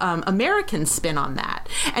the American spin on that,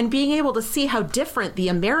 and being able to see how different the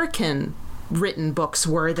American written books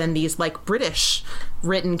were than these like British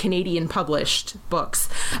written, Canadian published books.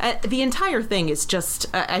 The entire thing is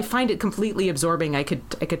just, I find it completely absorbing. I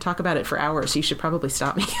could talk about it for hours. You should probably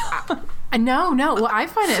stop me. No. Well, I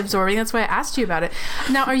find it absorbing. That's why I asked you about it.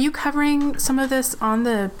 Now, are you covering some of this on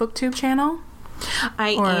the BookTube channel? I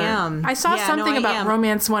am. I saw something about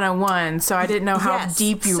Romance 101, so I didn't know how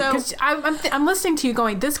deep you... Because I'm listening to you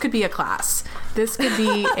going, this could be a class. This could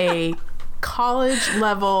be a college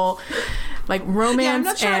level... like romance. Yeah, I'm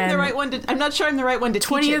not sure I'm the right one to teach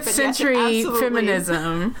 20th century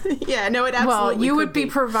feminism. Yeah, no, it absolutely. Well, you would be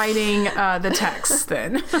providing the text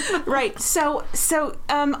then. Right. So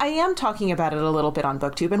I am talking about it a little bit on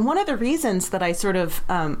BookTube, and one of the reasons that I sort of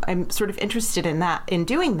I'm sort of interested in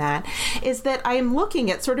doing that is that I am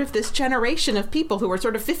looking at sort of this generation of people who are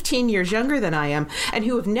sort of 15 years younger than I am and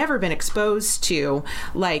who have never been exposed to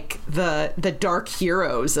like the dark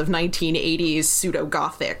heroes of 1980s pseudo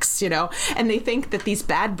gothics, and they think that these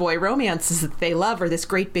bad boy romances that they love are this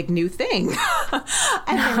great big new thing.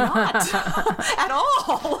 And they're not at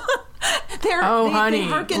all. Honey,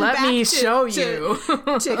 let me show you.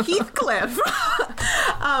 To Heathcliff.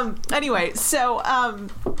 Anyway, so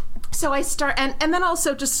I start, and then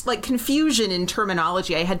also just like confusion in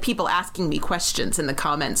terminology. I had people asking me questions in the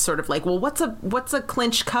comments, sort of like, well, what's a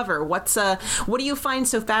clinch cover? What do you find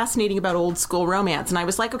so fascinating about old school romance? And I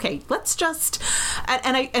was like, okay, let's just,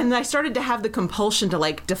 and I started to have the compulsion to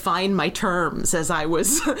like define my terms as I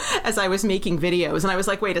was making videos. And I was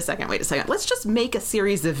like, wait a second, let's just make a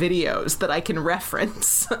series of videos that I can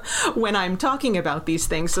reference when I'm talking about these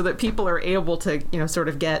things, so that people are able to, sort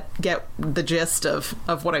of get the gist of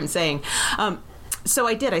what I'm saying. So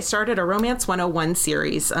I did. I started a Romance 101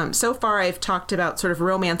 series. So far, I've talked about sort of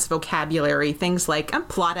romance vocabulary, things like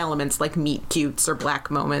plot elements like meet cutes or black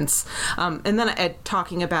moments. And then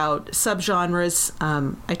talking about subgenres.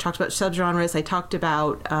 I talked about subgenres. I talked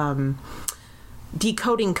about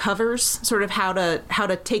decoding covers, sort of how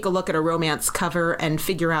to take a look at a romance cover and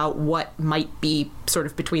figure out what might be sort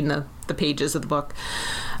of between the pages of the book.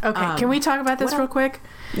 Okay, can we talk about this real quick?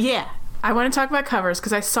 Yeah. I want to talk about covers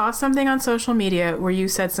because I saw something on social media where you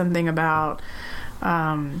said something about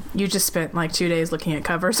you just spent like 2 days looking at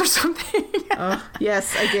covers or something.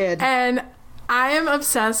 Yes, I did. And I am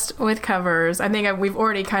obsessed with covers. I think we've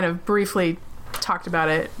already kind of briefly talked about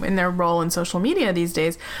it in their role in social media these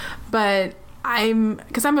days. But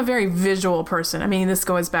because I'm a very visual person. I mean, this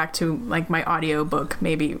goes back to like my audiobook,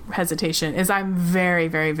 maybe hesitation, is I'm very,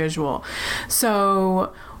 very visual.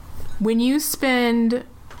 So when you spend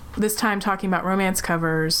this time talking about romance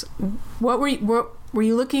covers, what were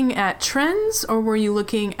you looking at trends, or were you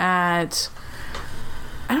looking at,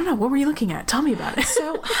 I don't know, what were you looking at? Tell me about it.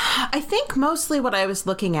 So I think mostly what I was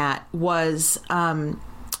looking at was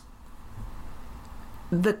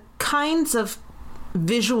the kinds of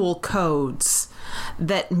visual codes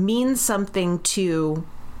that mean something to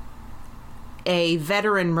a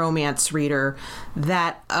veteran romance reader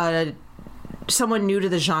that a someone new to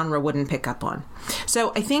the genre wouldn't pick up on.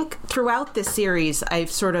 So I think throughout this series,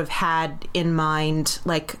 I've sort of had in mind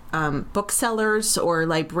like booksellers or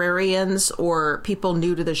librarians or people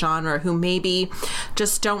new to the genre who maybe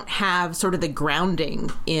just don't have sort of the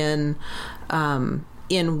grounding in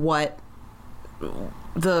what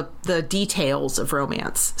the details of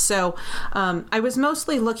romance. So I was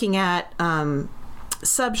mostly looking at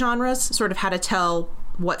subgenres, sort of how to tell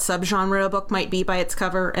what subgenre a book might be by its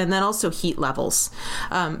cover, and then also heat levels,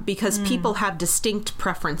 because people have distinct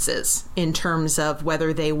preferences in terms of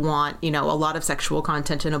whether they want, a lot of sexual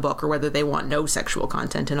content in a book or whether they want no sexual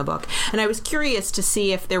content in a book. And I was curious to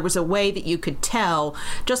see if there was a way that you could tell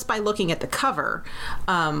just by looking at the cover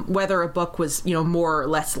whether a book was, more or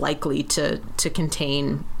less likely to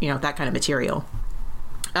contain, that kind of material.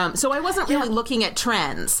 So I wasn't really looking at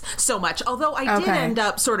trends so much, although I did end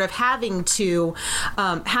up sort of having to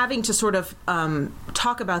sort of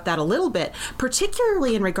talk about that a little bit,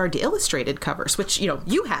 particularly in regard to illustrated covers, which,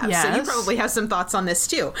 you have. Yes. So you probably have some thoughts on this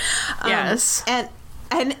too. Yes. And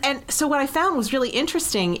so what I found was really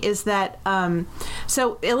interesting is that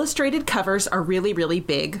so illustrated covers are really, really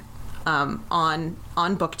big on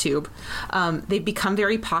BookTube. They've become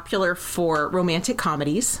very popular for romantic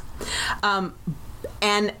comedies.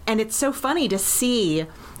 And it's so funny to see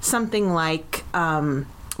something like,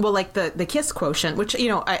 like the Kiss Quotient, which,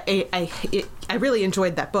 I really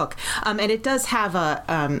enjoyed that book. And it does have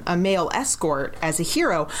a male escort as a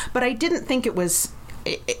hero, but I didn't think it was.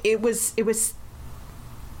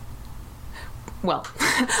 Well,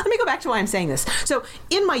 let me go back to why I'm saying this. So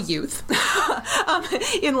in my youth,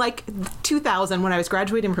 in like 2000, when I was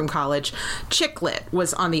graduating from college, chick lit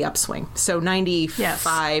was on the upswing. So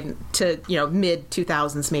 95 to, mid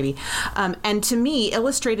 2000s maybe. And to me,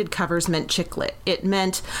 illustrated covers meant chick lit. It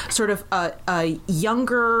meant sort of a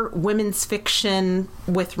younger women's fiction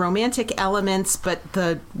with romantic elements, but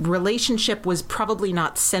the relationship was probably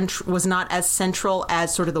not as central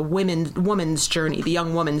as sort of the woman's journey, the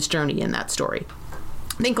young woman's journey in that story.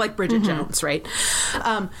 Think like Bridget Jones, right?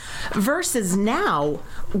 Versus now,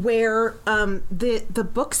 where the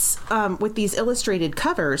books with these illustrated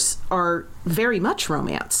covers are very much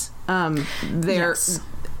romance. They're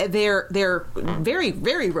very,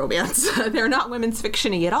 very romance. They're not women's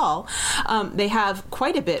fiction-y at all. They have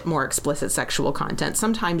quite a bit more explicit sexual content,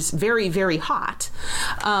 sometimes very, very hot,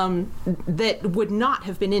 that would not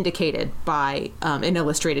have been indicated by an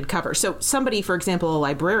illustrated cover. So somebody, for example, a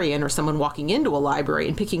librarian or someone walking into a library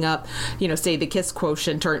and picking up, say the Kiss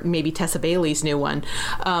Quotient or maybe Tessa Bailey's new one,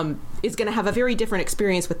 is going to have a very different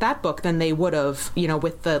experience with that book than they would have,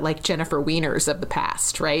 with the like Jennifer Wieners of the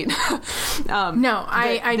past, right? I'm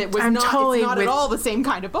totally it's not at all the same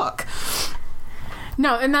kind of book.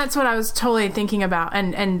 No, and that's what I was totally thinking about,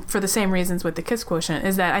 and for the same reasons with the Kiss Quotient,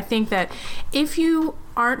 is that I think that if you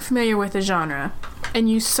aren't familiar with the genre and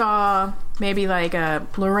you saw maybe like a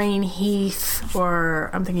Lorraine Heath, or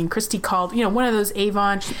I'm thinking Christy Cald, one of those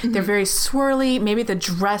Avon, they're very swirly, maybe the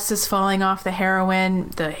dress is falling off the heroine,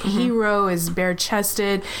 the hero is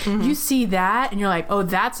bare-chested, you see that and you're like, oh,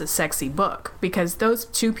 that's a sexy book, because those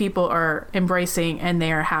two people are embracing and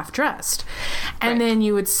they are half-dressed. And then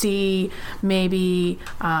you would see maybe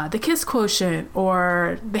the Kiss Quotient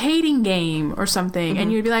or the Hating Game or something,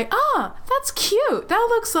 and you'd be like, that's cute, that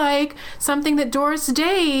looks like something that Doris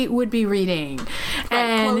Day would be reading. Right,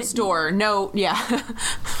 and closed door, no, right.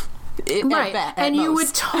 And you would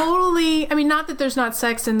totally, not that there's not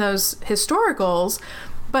sex in those historicals,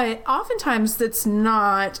 but oftentimes that's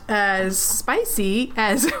not as spicy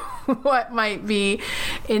as what might be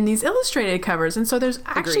in these illustrated covers. And so there's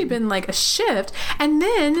actually been like a shift. And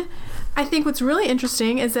then I think what's really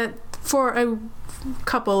interesting is that for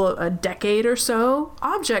a decade or so,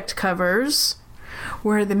 object covers,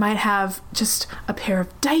 where they might have just a pair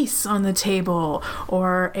of dice on the table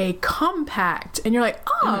or a compact, and you're like,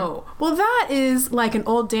 well, that is like an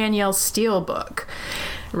old Danielle Steele book.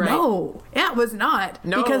 Right. No, it was not.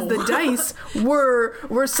 No. Because the dice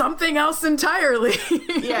were something else entirely.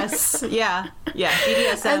 Yes. Yeah.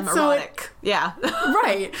 BDSM, erotic.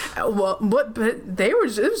 Right. Well, but it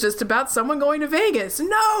was just about someone going to Vegas.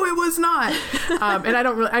 No, it was not. And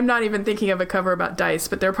I'm not even thinking of a cover about dice,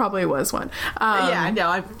 but there probably was one. I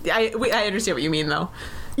understand what you mean, though.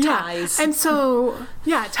 Ties. And so,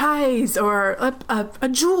 ties or a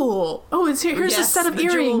jewel. Oh, here's a set of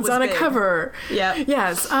earrings on a cover. Yeah.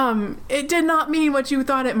 Yes. It did not mean what you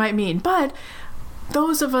thought it might mean, but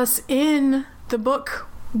those of us in the book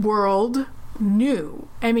world knew.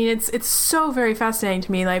 It's so very fascinating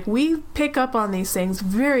to me. Like, we pick up on these things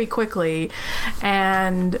very quickly,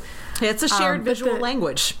 and it's a shared visual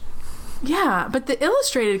language. Yeah, but the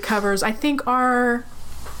illustrated covers, I think,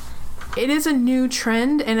 it is a new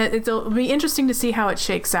trend, and it'll be interesting to see how it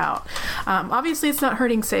shakes out. Obviously, it's not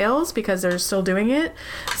hurting sales because they're still doing it.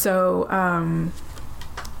 So,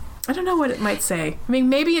 I don't know what it might say. I mean,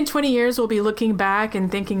 maybe in 20 years, we'll be looking back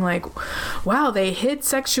and thinking like, wow, they hid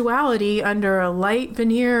sexuality under a light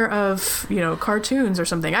veneer of, cartoons or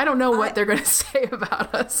something. I don't know what they're going to say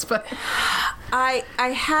about us, but I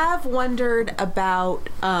have wondered about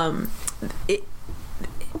it.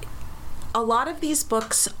 A lot of these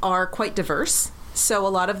books are quite diverse, so a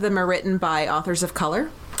lot of them are written by authors of color.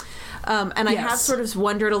 And I have sort of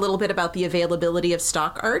wondered a little bit about the availability of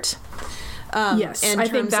stock art. Yes, in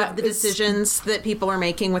terms of the decisions that people are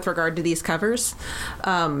making with regard to these covers.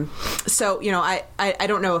 So, I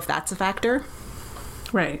don't know if that's a factor.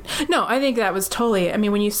 Right. No, I think that was totally... I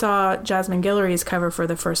mean, when you saw Jasmine Guillory's cover for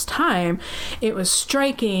the first time, it was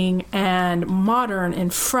striking and modern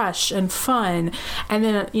and fresh and fun. And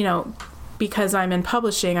then, because I'm in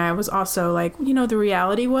publishing, I was also like, the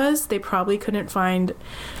reality was they probably couldn't find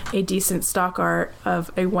a decent stock art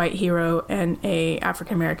of a white hero and a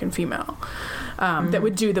African-American female that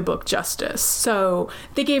would do the book justice. So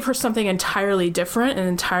they gave her something entirely different and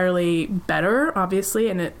entirely better, obviously,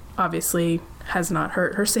 and it obviously has not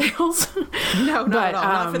hurt her sales. No, not at all.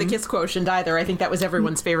 Not for the Kiss Quotient either. I think that was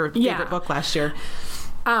everyone's favorite book last year.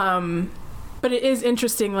 But it is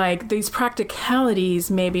interesting, like, these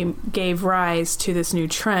practicalities maybe gave rise to this new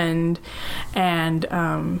trend, and,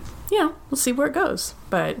 we'll see where it goes.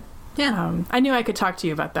 But, I knew I could talk to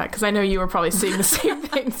you about that, because I know you were probably seeing the same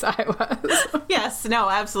things I was. Yes,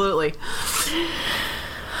 no, absolutely.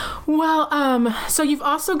 Well, so you've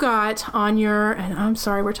also got on your, and I'm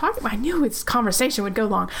sorry, I knew this conversation would go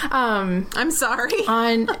long. I'm sorry.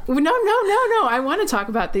 No, I want to talk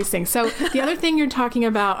about these things. So the other thing you're talking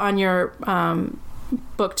about on your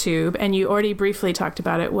BookTube, and you already briefly talked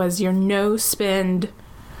about it, was your no spend,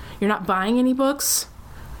 you're not buying any books?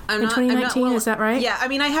 In 2019, is that right? Yeah, I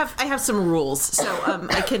mean, I have some rules, so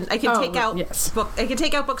I can take out I can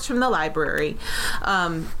take out books from the library,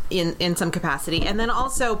 in some capacity, and then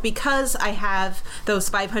also because I have those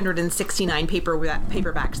 569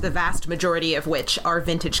 paperbacks, the vast majority of which are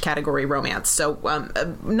vintage category romance, so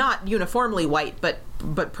not uniformly white, but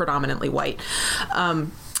predominantly white.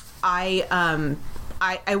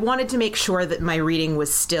 I wanted to make sure that my reading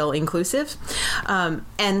was still inclusive.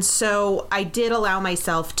 And so I did allow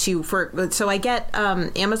myself so I get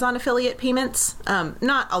Amazon affiliate payments,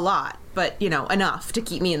 not a lot, but, enough to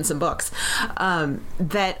keep me in some books,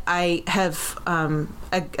 that I have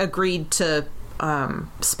agreed to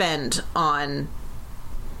spend on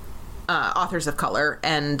authors of color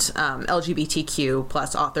and LGBTQ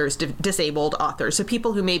plus authors, disabled authors, so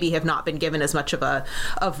people who maybe have not been given as much of a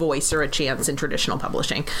voice or a chance in traditional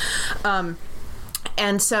publishing.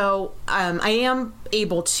 And so I am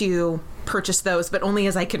able to purchase those, but only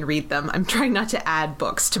as I can read them. I'm trying not to add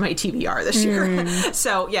books to my TBR this year.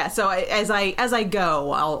 So as I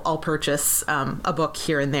go, I'll purchase a book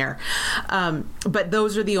here and there. But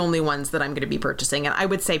those are the only ones that I'm going to be purchasing. And I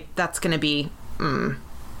would say that's going to be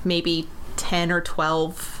maybe 10 or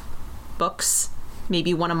 12 books,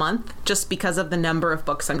 maybe one a month, just because of the number of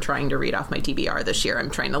books I'm trying to read off my TBR this year. I'm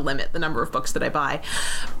trying to limit the number of books that I buy.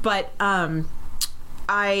 But I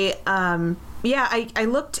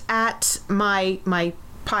looked at my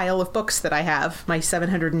pile of books that I have, my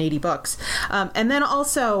 780 books. And then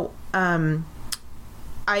also,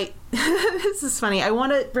 this is funny. I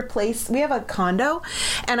want to replace, we have a condo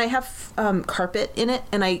and I have carpet in it.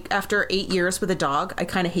 And after 8 years with a dog, I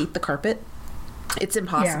kind of hate the carpet. It's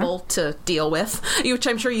impossible to deal with, which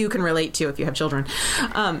I'm sure you can relate to if you have children.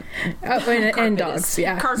 And dogs,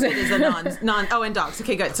 Carpet is a non. Oh, and dogs.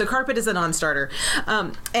 Okay, good. So carpet is a non-starter.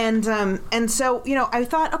 And so, I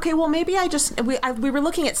thought, okay, well, maybe we were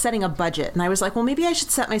looking at setting a budget, and I was like, well, maybe I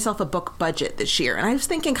should set myself a book budget this year. And I was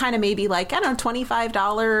thinking kind of maybe like, I don't know,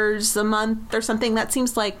 $25 a month or something. That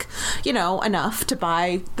seems like, enough to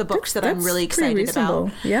buy the books that I'm really excited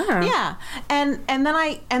about. Yeah. Yeah. And then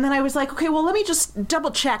I was like, okay, well, let me just double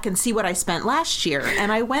check and see what I spent last year.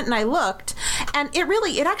 And I went and I looked, and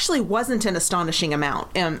it actually wasn't an astonishing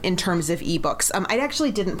amount in terms of ebooks. I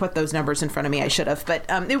actually didn't put those numbers in front of me. I should have, but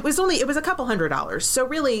it was a couple $100. So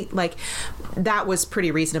really, like, that was pretty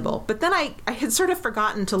reasonable. But then I had sort of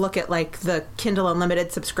forgotten to look at like the Kindle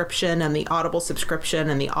Unlimited subscription and the Audible subscription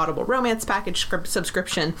and the Audible Romance Package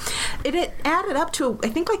subscription. It added up to, I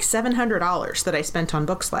think, like $700 that I spent on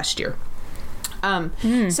books last year.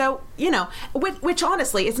 So, which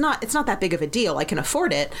honestly, it's not that big of a deal. I can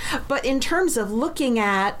afford it. But in terms of looking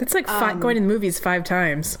at... It's like going to the movies 5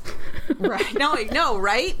 times. Right. No,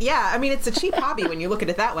 right? Yeah. I mean, it's a cheap hobby when you look at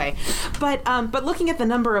it that way. But looking at the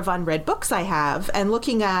number of unread books I have and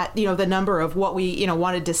looking at, the number of what we,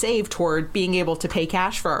 wanted to save toward being able to pay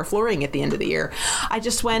cash for our flooring at the end of the year, I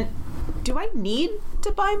just went, do I need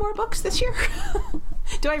to buy more books this year?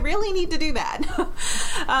 Do I really need to do that?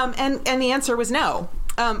 And the answer was no.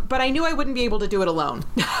 But I knew I wouldn't be able to do it alone.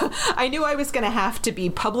 I knew I was going to have to be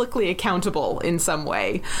publicly accountable in some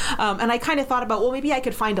way. And I kind of thought about, well, maybe I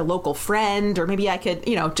could find a local friend, or maybe I could,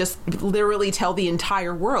 just literally tell the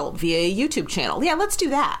entire world via a YouTube channel. Yeah, let's do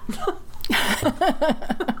that.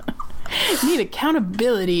 Need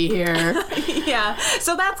accountability here. Yeah.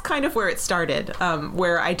 So that's kind of where it started,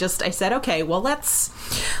 where I said, okay, well, let's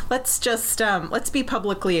be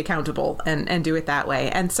publicly accountable and do it that way.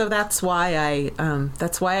 And so that's why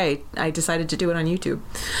I decided to do it on YouTube.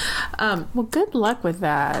 Well, good luck with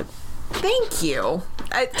that. Thank you.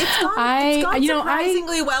 It's gone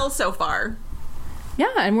surprisingly well so far.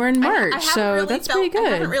 Yeah, and we're in March, so that's pretty good. I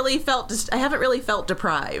haven't really felt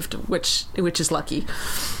deprived, which is lucky.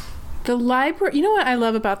 The library, you know what I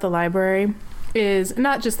love about the library is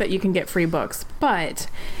not just that you can get free books, but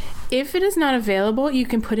if it is not available, you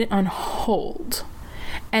can put it on hold.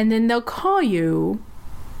 And then they'll call you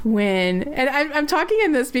when, and I'm talking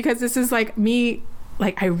in this because this is like me,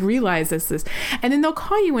 like I realize this, and then they'll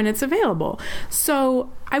call you when it's available.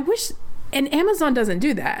 So I wish, and Amazon doesn't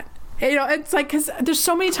do that. It's like, because there's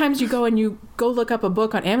so many times you go look up a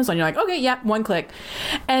book on Amazon, you're like, okay, yeah, one click.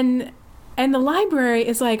 And the library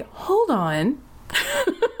is like, hold on.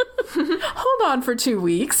 Hold on for 2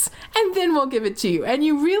 weeks, and then we'll give it to you. And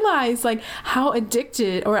you realize I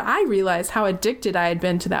realized how addicted I had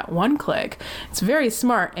been to that one click. It's very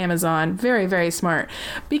smart, Amazon. Very, very smart.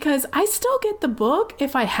 Because I still get the book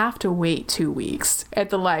if I have to wait 2 weeks at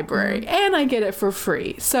the library, and I get it for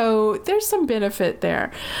free. So there's some benefit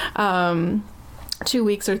there. 2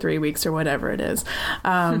 weeks or 3 weeks or whatever it is.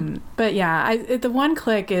 But yeah, the one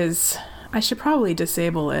click is... I should probably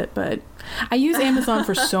disable it, but I use Amazon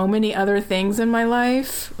for so many other things in my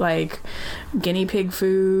life, like guinea pig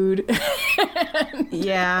food.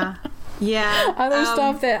 Yeah. Other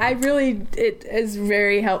stuff that it is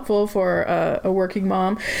very helpful for a working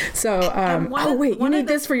mom. So, you need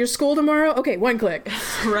this for your school tomorrow? Okay, one click.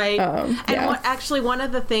 Right. One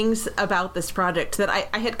of the things about this project that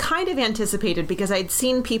I had kind of anticipated, because I'd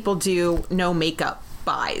seen people do no makeup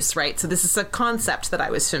buys, right? So this is a concept that I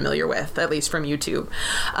was familiar with, at least from YouTube.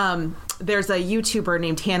 There's a YouTuber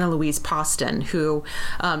named Hannah Louise Poston who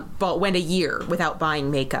went a year without buying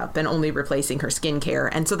makeup and only replacing her skincare,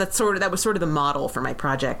 and so that was sort of the model for my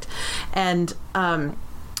project. And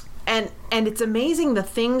it's amazing the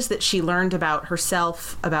things that she learned about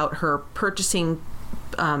herself, about her purchasing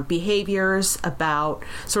behaviors, about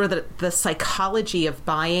sort of the psychology of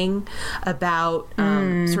buying, about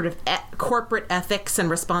sort of corporate ethics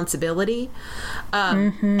and responsibility,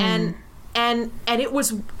 and it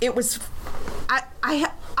was I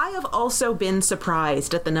have also been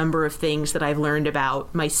surprised at the number of things that I've learned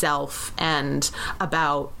about myself and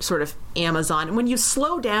about sort of Amazon. When you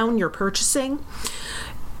slow down your purchasing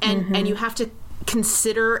and you have to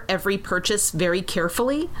consider every purchase very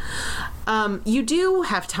carefully, you do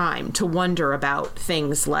have time to wonder about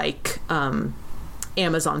things like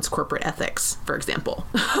Amazon's corporate ethics, for example,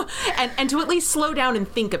 and to at least slow down and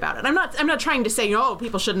think about it. I'm not trying to say,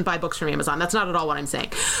 people shouldn't buy books from Amazon. That's not at all what I'm saying.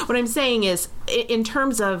 What I'm saying is, in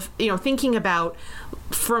terms of thinking about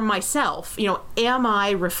for myself, am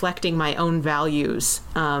I reflecting my own values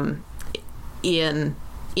in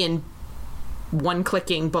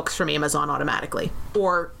one-clicking books from Amazon automatically,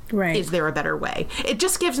 or is there a better way? It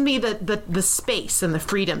just gives me the space and the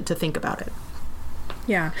freedom to think about it.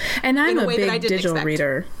 Yeah, and I'm a big digital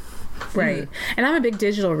reader. Right. And I'm a big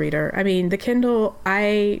digital reader. I mean, the Kindle,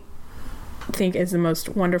 I think, is the most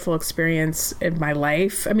wonderful experience in my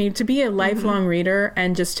life. I mean, to be a lifelong reader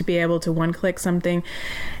and just to be able to one-click something,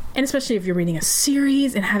 and especially if you're reading a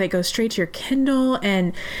series and have it go straight to your Kindle,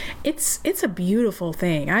 and it's a beautiful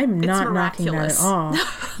thing. I'm not knocking that at all.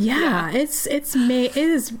 Yeah. It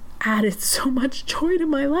has added so much joy to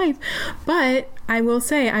my life. But I will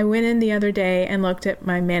say, I went in the other day and looked at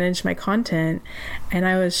managed my content, and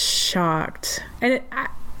I was shocked. And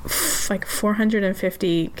like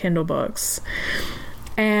 450 Kindle books,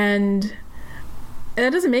 and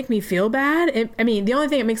that doesn't make me feel bad. The only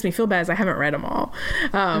thing that makes me feel bad is I haven't read them all.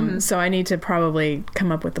 So I need to probably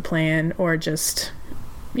come up with a plan, or just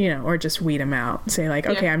or just weed them out. Say like,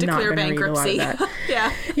 okay, I'm not going to read a lot of that.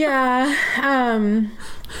 Yeah.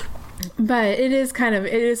 But it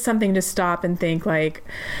is something to stop and think like,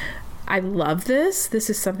 I love this. This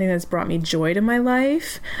is something that's brought me joy to my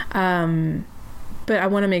life. But I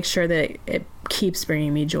want to make sure that it keeps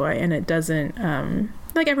bringing me joy and it doesn't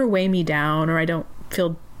ever weigh me down, or I don't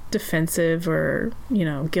feel defensive or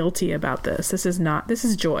guilty about this. This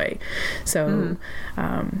is joy. So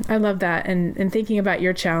I love that, and thinking about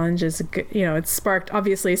your challenge is it sparked all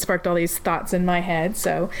these thoughts in my head.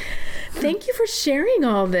 So thank you for sharing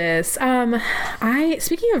all this.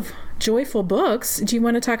 Speaking of joyful books, do you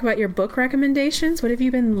want to talk about your book recommendations? What have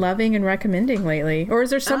you been loving and recommending lately, or is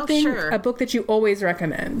there something a book that you always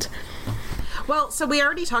recommend? Well, so we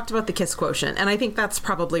already talked about the Kiss Quotient, and I think that's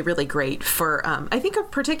probably really great for,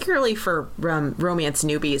 particularly for romance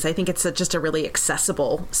newbies. I think it's just a really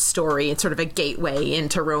accessible story. It's sort of a gateway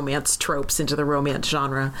into romance tropes, into the romance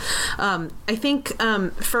genre. I think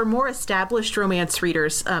for more established romance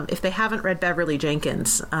readers, if they haven't read Beverly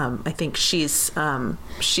Jenkins, I think she's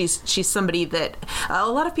somebody that a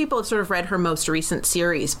lot of people have sort of read her most recent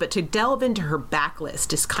series, but to delve into her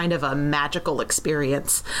backlist is kind of a magical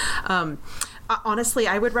experience. Honestly,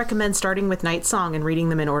 I would recommend starting with Night Song and reading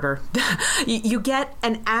them in order. You get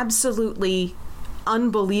an absolutely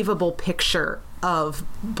unbelievable picture of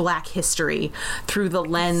Black history through the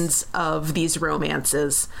lens of these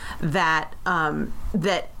romances that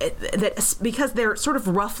because they're sort of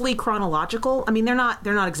roughly chronological. I mean, they're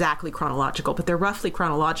not exactly chronological, but they're roughly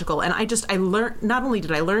chronological. And I learned, not only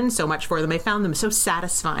did I learn so much for them, I found them so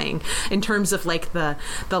satisfying in terms of like the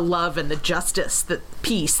love and the justice, the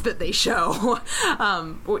peace that they show,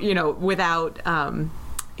 without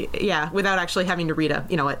actually having to read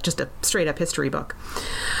just a straight up history book.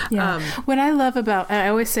 Yeah. What I love about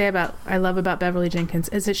Beverly Jenkins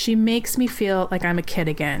is that she makes me feel like I'm a kid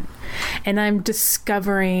again, and I'm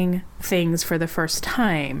discovering things for the first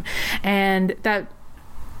time, and that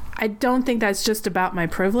I don't think that's just about my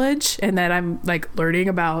privilege and that I'm like learning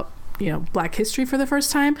about Black history for the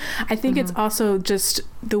first time. I think it's also just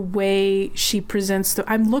the way she presents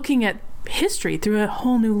I'm looking at history through a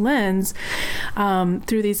whole new lens,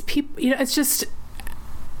 through these people. It's just,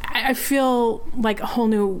 I feel like a whole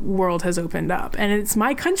new world has opened up, and it's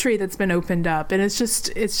my country that's been opened up, and it's just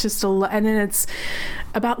and then it's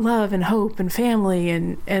about love and hope and family,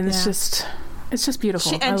 and it's just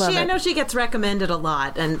beautiful. I know she gets recommended a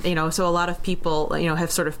lot, and so a lot of people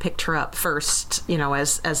have sort of picked her up first,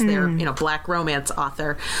 as their Black romance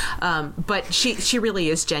author. But she really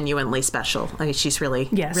is genuinely special. I mean, she's really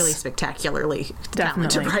spectacularly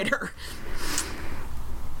talented writer.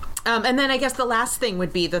 And then I guess the last thing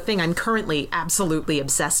would be the thing I'm currently absolutely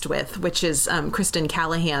obsessed with, which is Kristen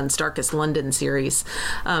Callahan's Darkest London series.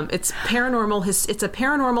 It's a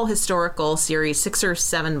paranormal historical series, 6 or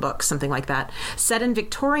 7 books, something like that, set in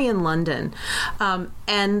Victorian London.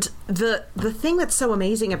 And the thing that's so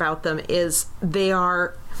amazing about them is they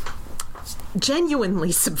are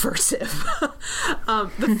genuinely subversive.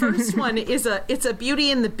 The first one is it's a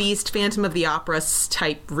Beauty and the Beast, Phantom of the Opera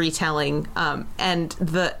type retelling, but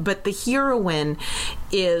the heroine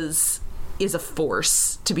is a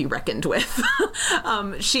force to be reckoned with.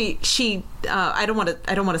 I don't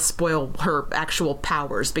want to spoil her actual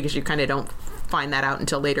powers because you kind of don't find that out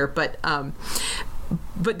until later, but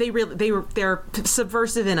they're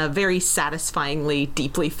subversive in a very satisfyingly,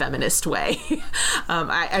 deeply feminist way.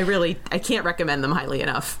 I can't recommend them highly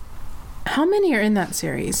enough. How many are in that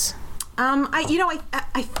series?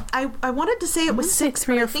 I wanted to say it was 6,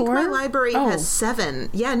 3 or 4. I think my library has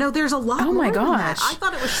 7. Yeah, no, there's a lot. Oh more my gosh! Than that. I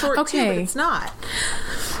thought it was short too, but it's not.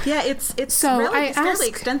 Yeah, it's fairly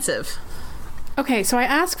extensive. Okay, so I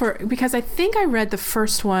asked because I think I read the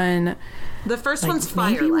first one. The first one's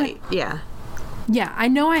Firelight. Yeah. Yeah, I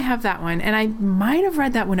know I have that one, and I might have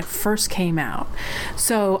read that when it first came out.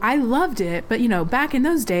 So I loved it, but back in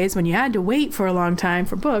those days when you had to wait for a long time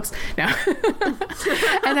for books, no.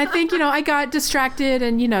 And I think I got distracted,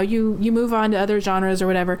 and you move on to other genres or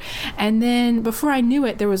whatever. And then before I knew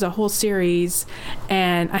it, there was a whole series,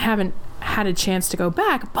 and I haven't had a chance to go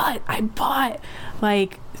back, but I bought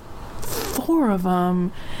like 4 of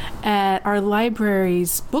them at our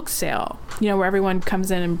library's book sale. Where everyone comes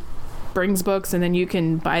in and brings books, and then you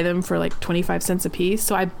can buy them for like 25 cents a piece.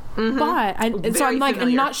 So I bought, so I'm like,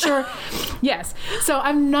 I'm not sure. Yes. So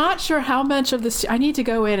I'm not sure how much of this I need to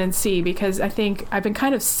go in and see, because I think I've been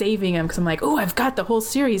kind of saving them because I'm like, oh, I've got the whole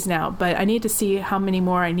series now, but I need to see how many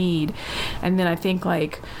more I need. And then I think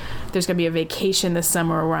like there's going to be a vacation this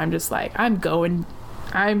summer where I'm just like, I'm going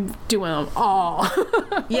I'm doing them all.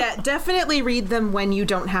 Yeah, definitely read them when you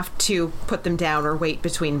don't have to put them down or wait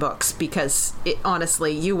between books, because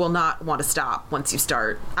honestly, you will not want to stop once you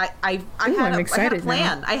start. I had a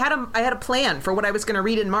plan. I had a plan for what I was going to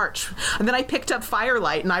read in March, and then I picked up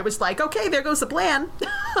Firelight, and I was like, okay, there goes the plan.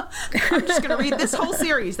 I'm just going to read this whole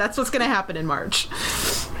series. That's what's going to happen in March.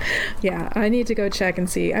 Yeah, I need to go check and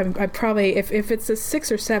see. I probably, if it's a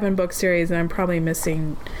 6 or 7 book series, then I'm probably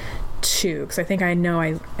missing 2, because I think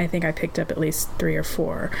I picked up at least 3 or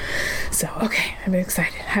 4. So okay, I'm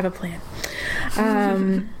excited. I have a plan.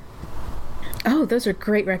 Oh, those are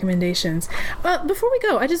great recommendations. Before we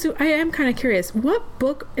go, I am kind of curious. What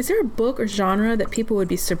book is there? A book or genre that people would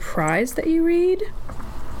be surprised that you read,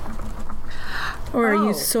 or are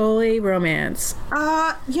you solely romance?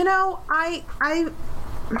 That's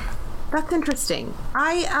interesting.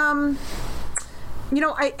 I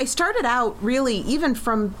started out really, even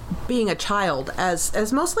from being a child,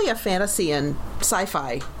 as mostly a fantasy and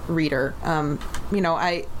sci-fi reader.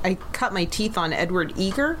 I cut my teeth on Edward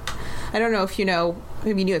Eger. I don't know if you know.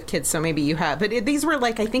 I mean, you have kids, so maybe you have. But these were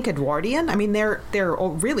I think Edwardian. I mean, they're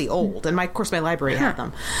really old, and of course my library had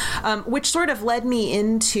them, which sort of led me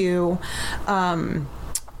into. And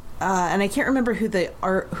I can't remember who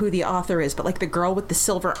the author is, but The Girl with the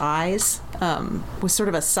Silver Eyes was sort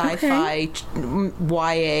of a sci-fi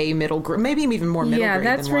YA middle grade, maybe even more middle grade.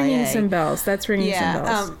 Yeah, that's ringing some bells.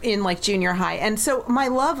 In junior high. And so my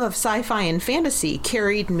love of sci-fi and fantasy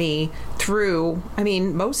carried me through,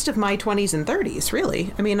 most of my 20s and 30s,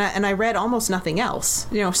 really. And I read almost nothing else,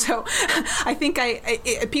 so I think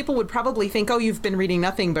people would probably think, oh, you've been reading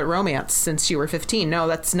nothing but romance since you were 15. No,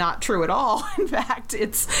 that's not true at all. In fact,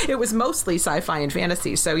 it was mostly sci-fi and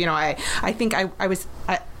fantasy. So, I think I was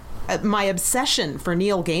my obsession for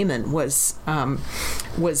Neil Gaiman was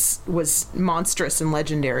monstrous and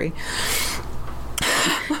legendary.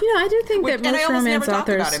 I do think that most romance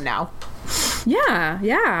authors. Talk about him now.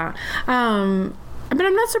 Yeah. But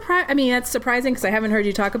I'm not surprised. That's surprising because I haven't heard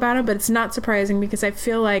you talk about him, but it's not surprising because I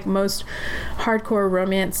feel like most hardcore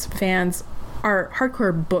romance fans are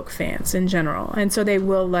hardcore book fans in general, and so they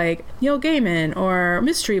will like Neil Gaiman or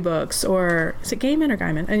mystery books, or is it Gaiman or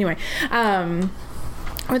Gaiman? Anyway,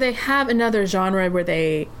 or they have another genre where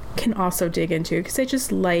they can also dig into because they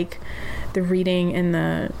just like the reading and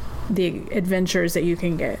the adventures that you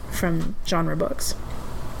can get from genre books.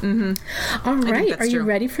 Mm-hmm. All right, are you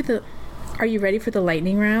ready for the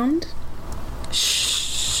lightning round?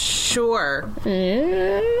 Sure.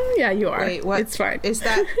 Yeah, you are. Wait, what? It's fine. Is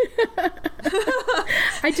that?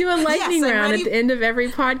 I do a lightning round at the end of every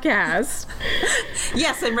podcast.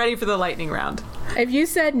 Yes, I'm ready for the lightning round. If you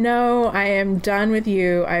said no, I am done with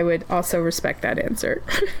you, I would also respect that answer.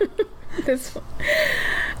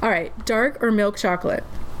 All right. Dark or milk chocolate?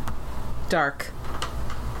 Dark.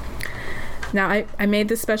 Now, I made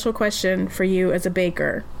this special question for you as a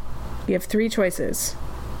baker. You have 3 choices.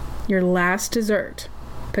 Your last dessert: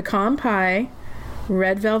 pecan pie,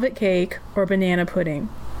 red velvet cake, or banana pudding?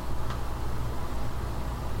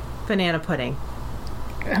 Banana pudding.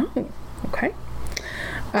 Oh, okay.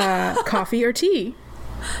 Coffee or tea?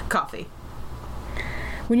 Coffee.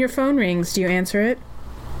 When your phone rings, do you answer it?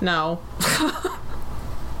 No.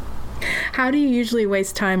 How do you usually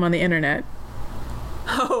waste time on the internet?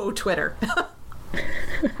 Oh, Twitter.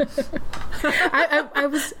 I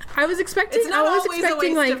was expecting. It's not always a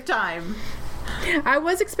waste of time. I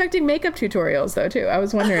was expecting makeup tutorials though too. I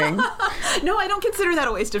was wondering. No, I don't consider that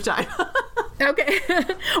a waste of time. Okay.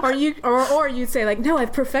 or you say no,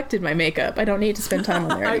 I've perfected my makeup. I don't need to spend time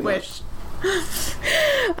on there anymore. I wish.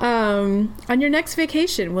 On your next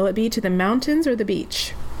vacation, will it be to the mountains or the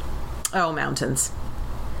beach? Oh, mountains.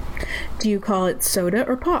 Do you call it soda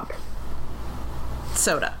or pop?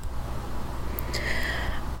 Soda.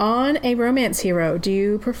 On a romance hero, do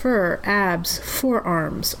you prefer abs,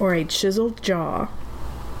 forearms, or a chiseled jaw?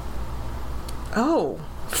 Oh,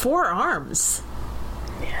 forearms.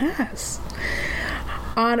 Yes.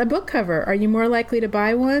 On a book cover, are you more likely to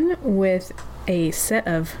buy one with a set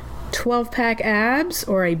of 12-pack abs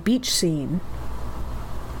or a beach scene?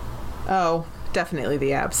 Oh, definitely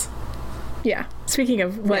the abs. Yeah. Speaking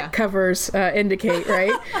of what covers indicate,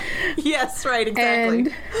 right? Yes, right, exactly.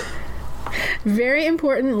 And very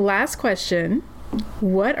important last question.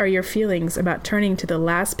 What are your feelings about turning to the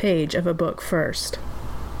last page of a book first?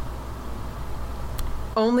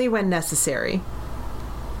 Only when necessary.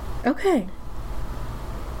 Okay.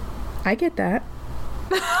 I get that.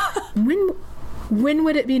 When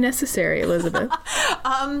would it be necessary, Elizabeth?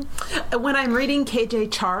 When I'm reading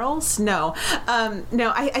KJ Charles, no.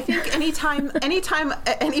 No, I think anytime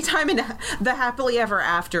in the happily ever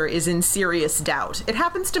after is in serious doubt. It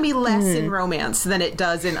happens to me less in romance than it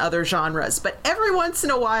does in other genres, but every once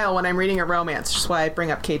in a while when I'm reading a romance, which is why I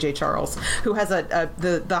bring up KJ Charles, who has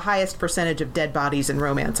the highest percentage of dead bodies in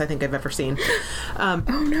romance I think I've ever seen.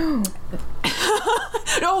 Oh no.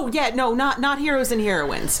 Oh yeah, no, not heroes and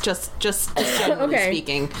heroines. Just generally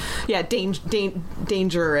speaking, yeah,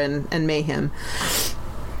 danger and mayhem.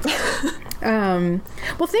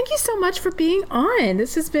 Well, thank you so much for being on.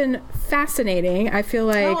 This has been fascinating. I feel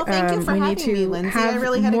like thank you for we having need to me, Lindsay. have I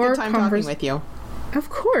really had a more good time talking with you. Of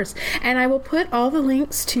course, and I will put all the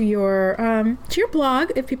links to your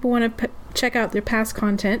blog if people want to check out their past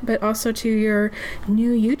content, but also to your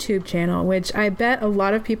new YouTube channel, which I bet a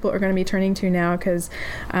lot of people are going to be turning to now because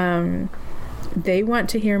they want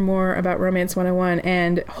to hear more about Romance 101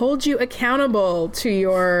 and hold you accountable to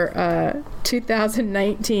your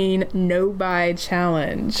 2019 No Buy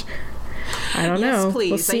Challenge. I don't know. Yes,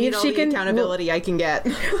 please. We'll see if she can accountability I can get.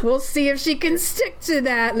 We'll see if she can stick to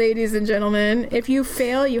that, ladies and gentlemen. If you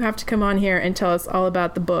fail, you have to come on here and tell us all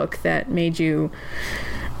about the book that made you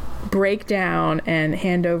break down and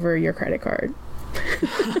hand over your credit card.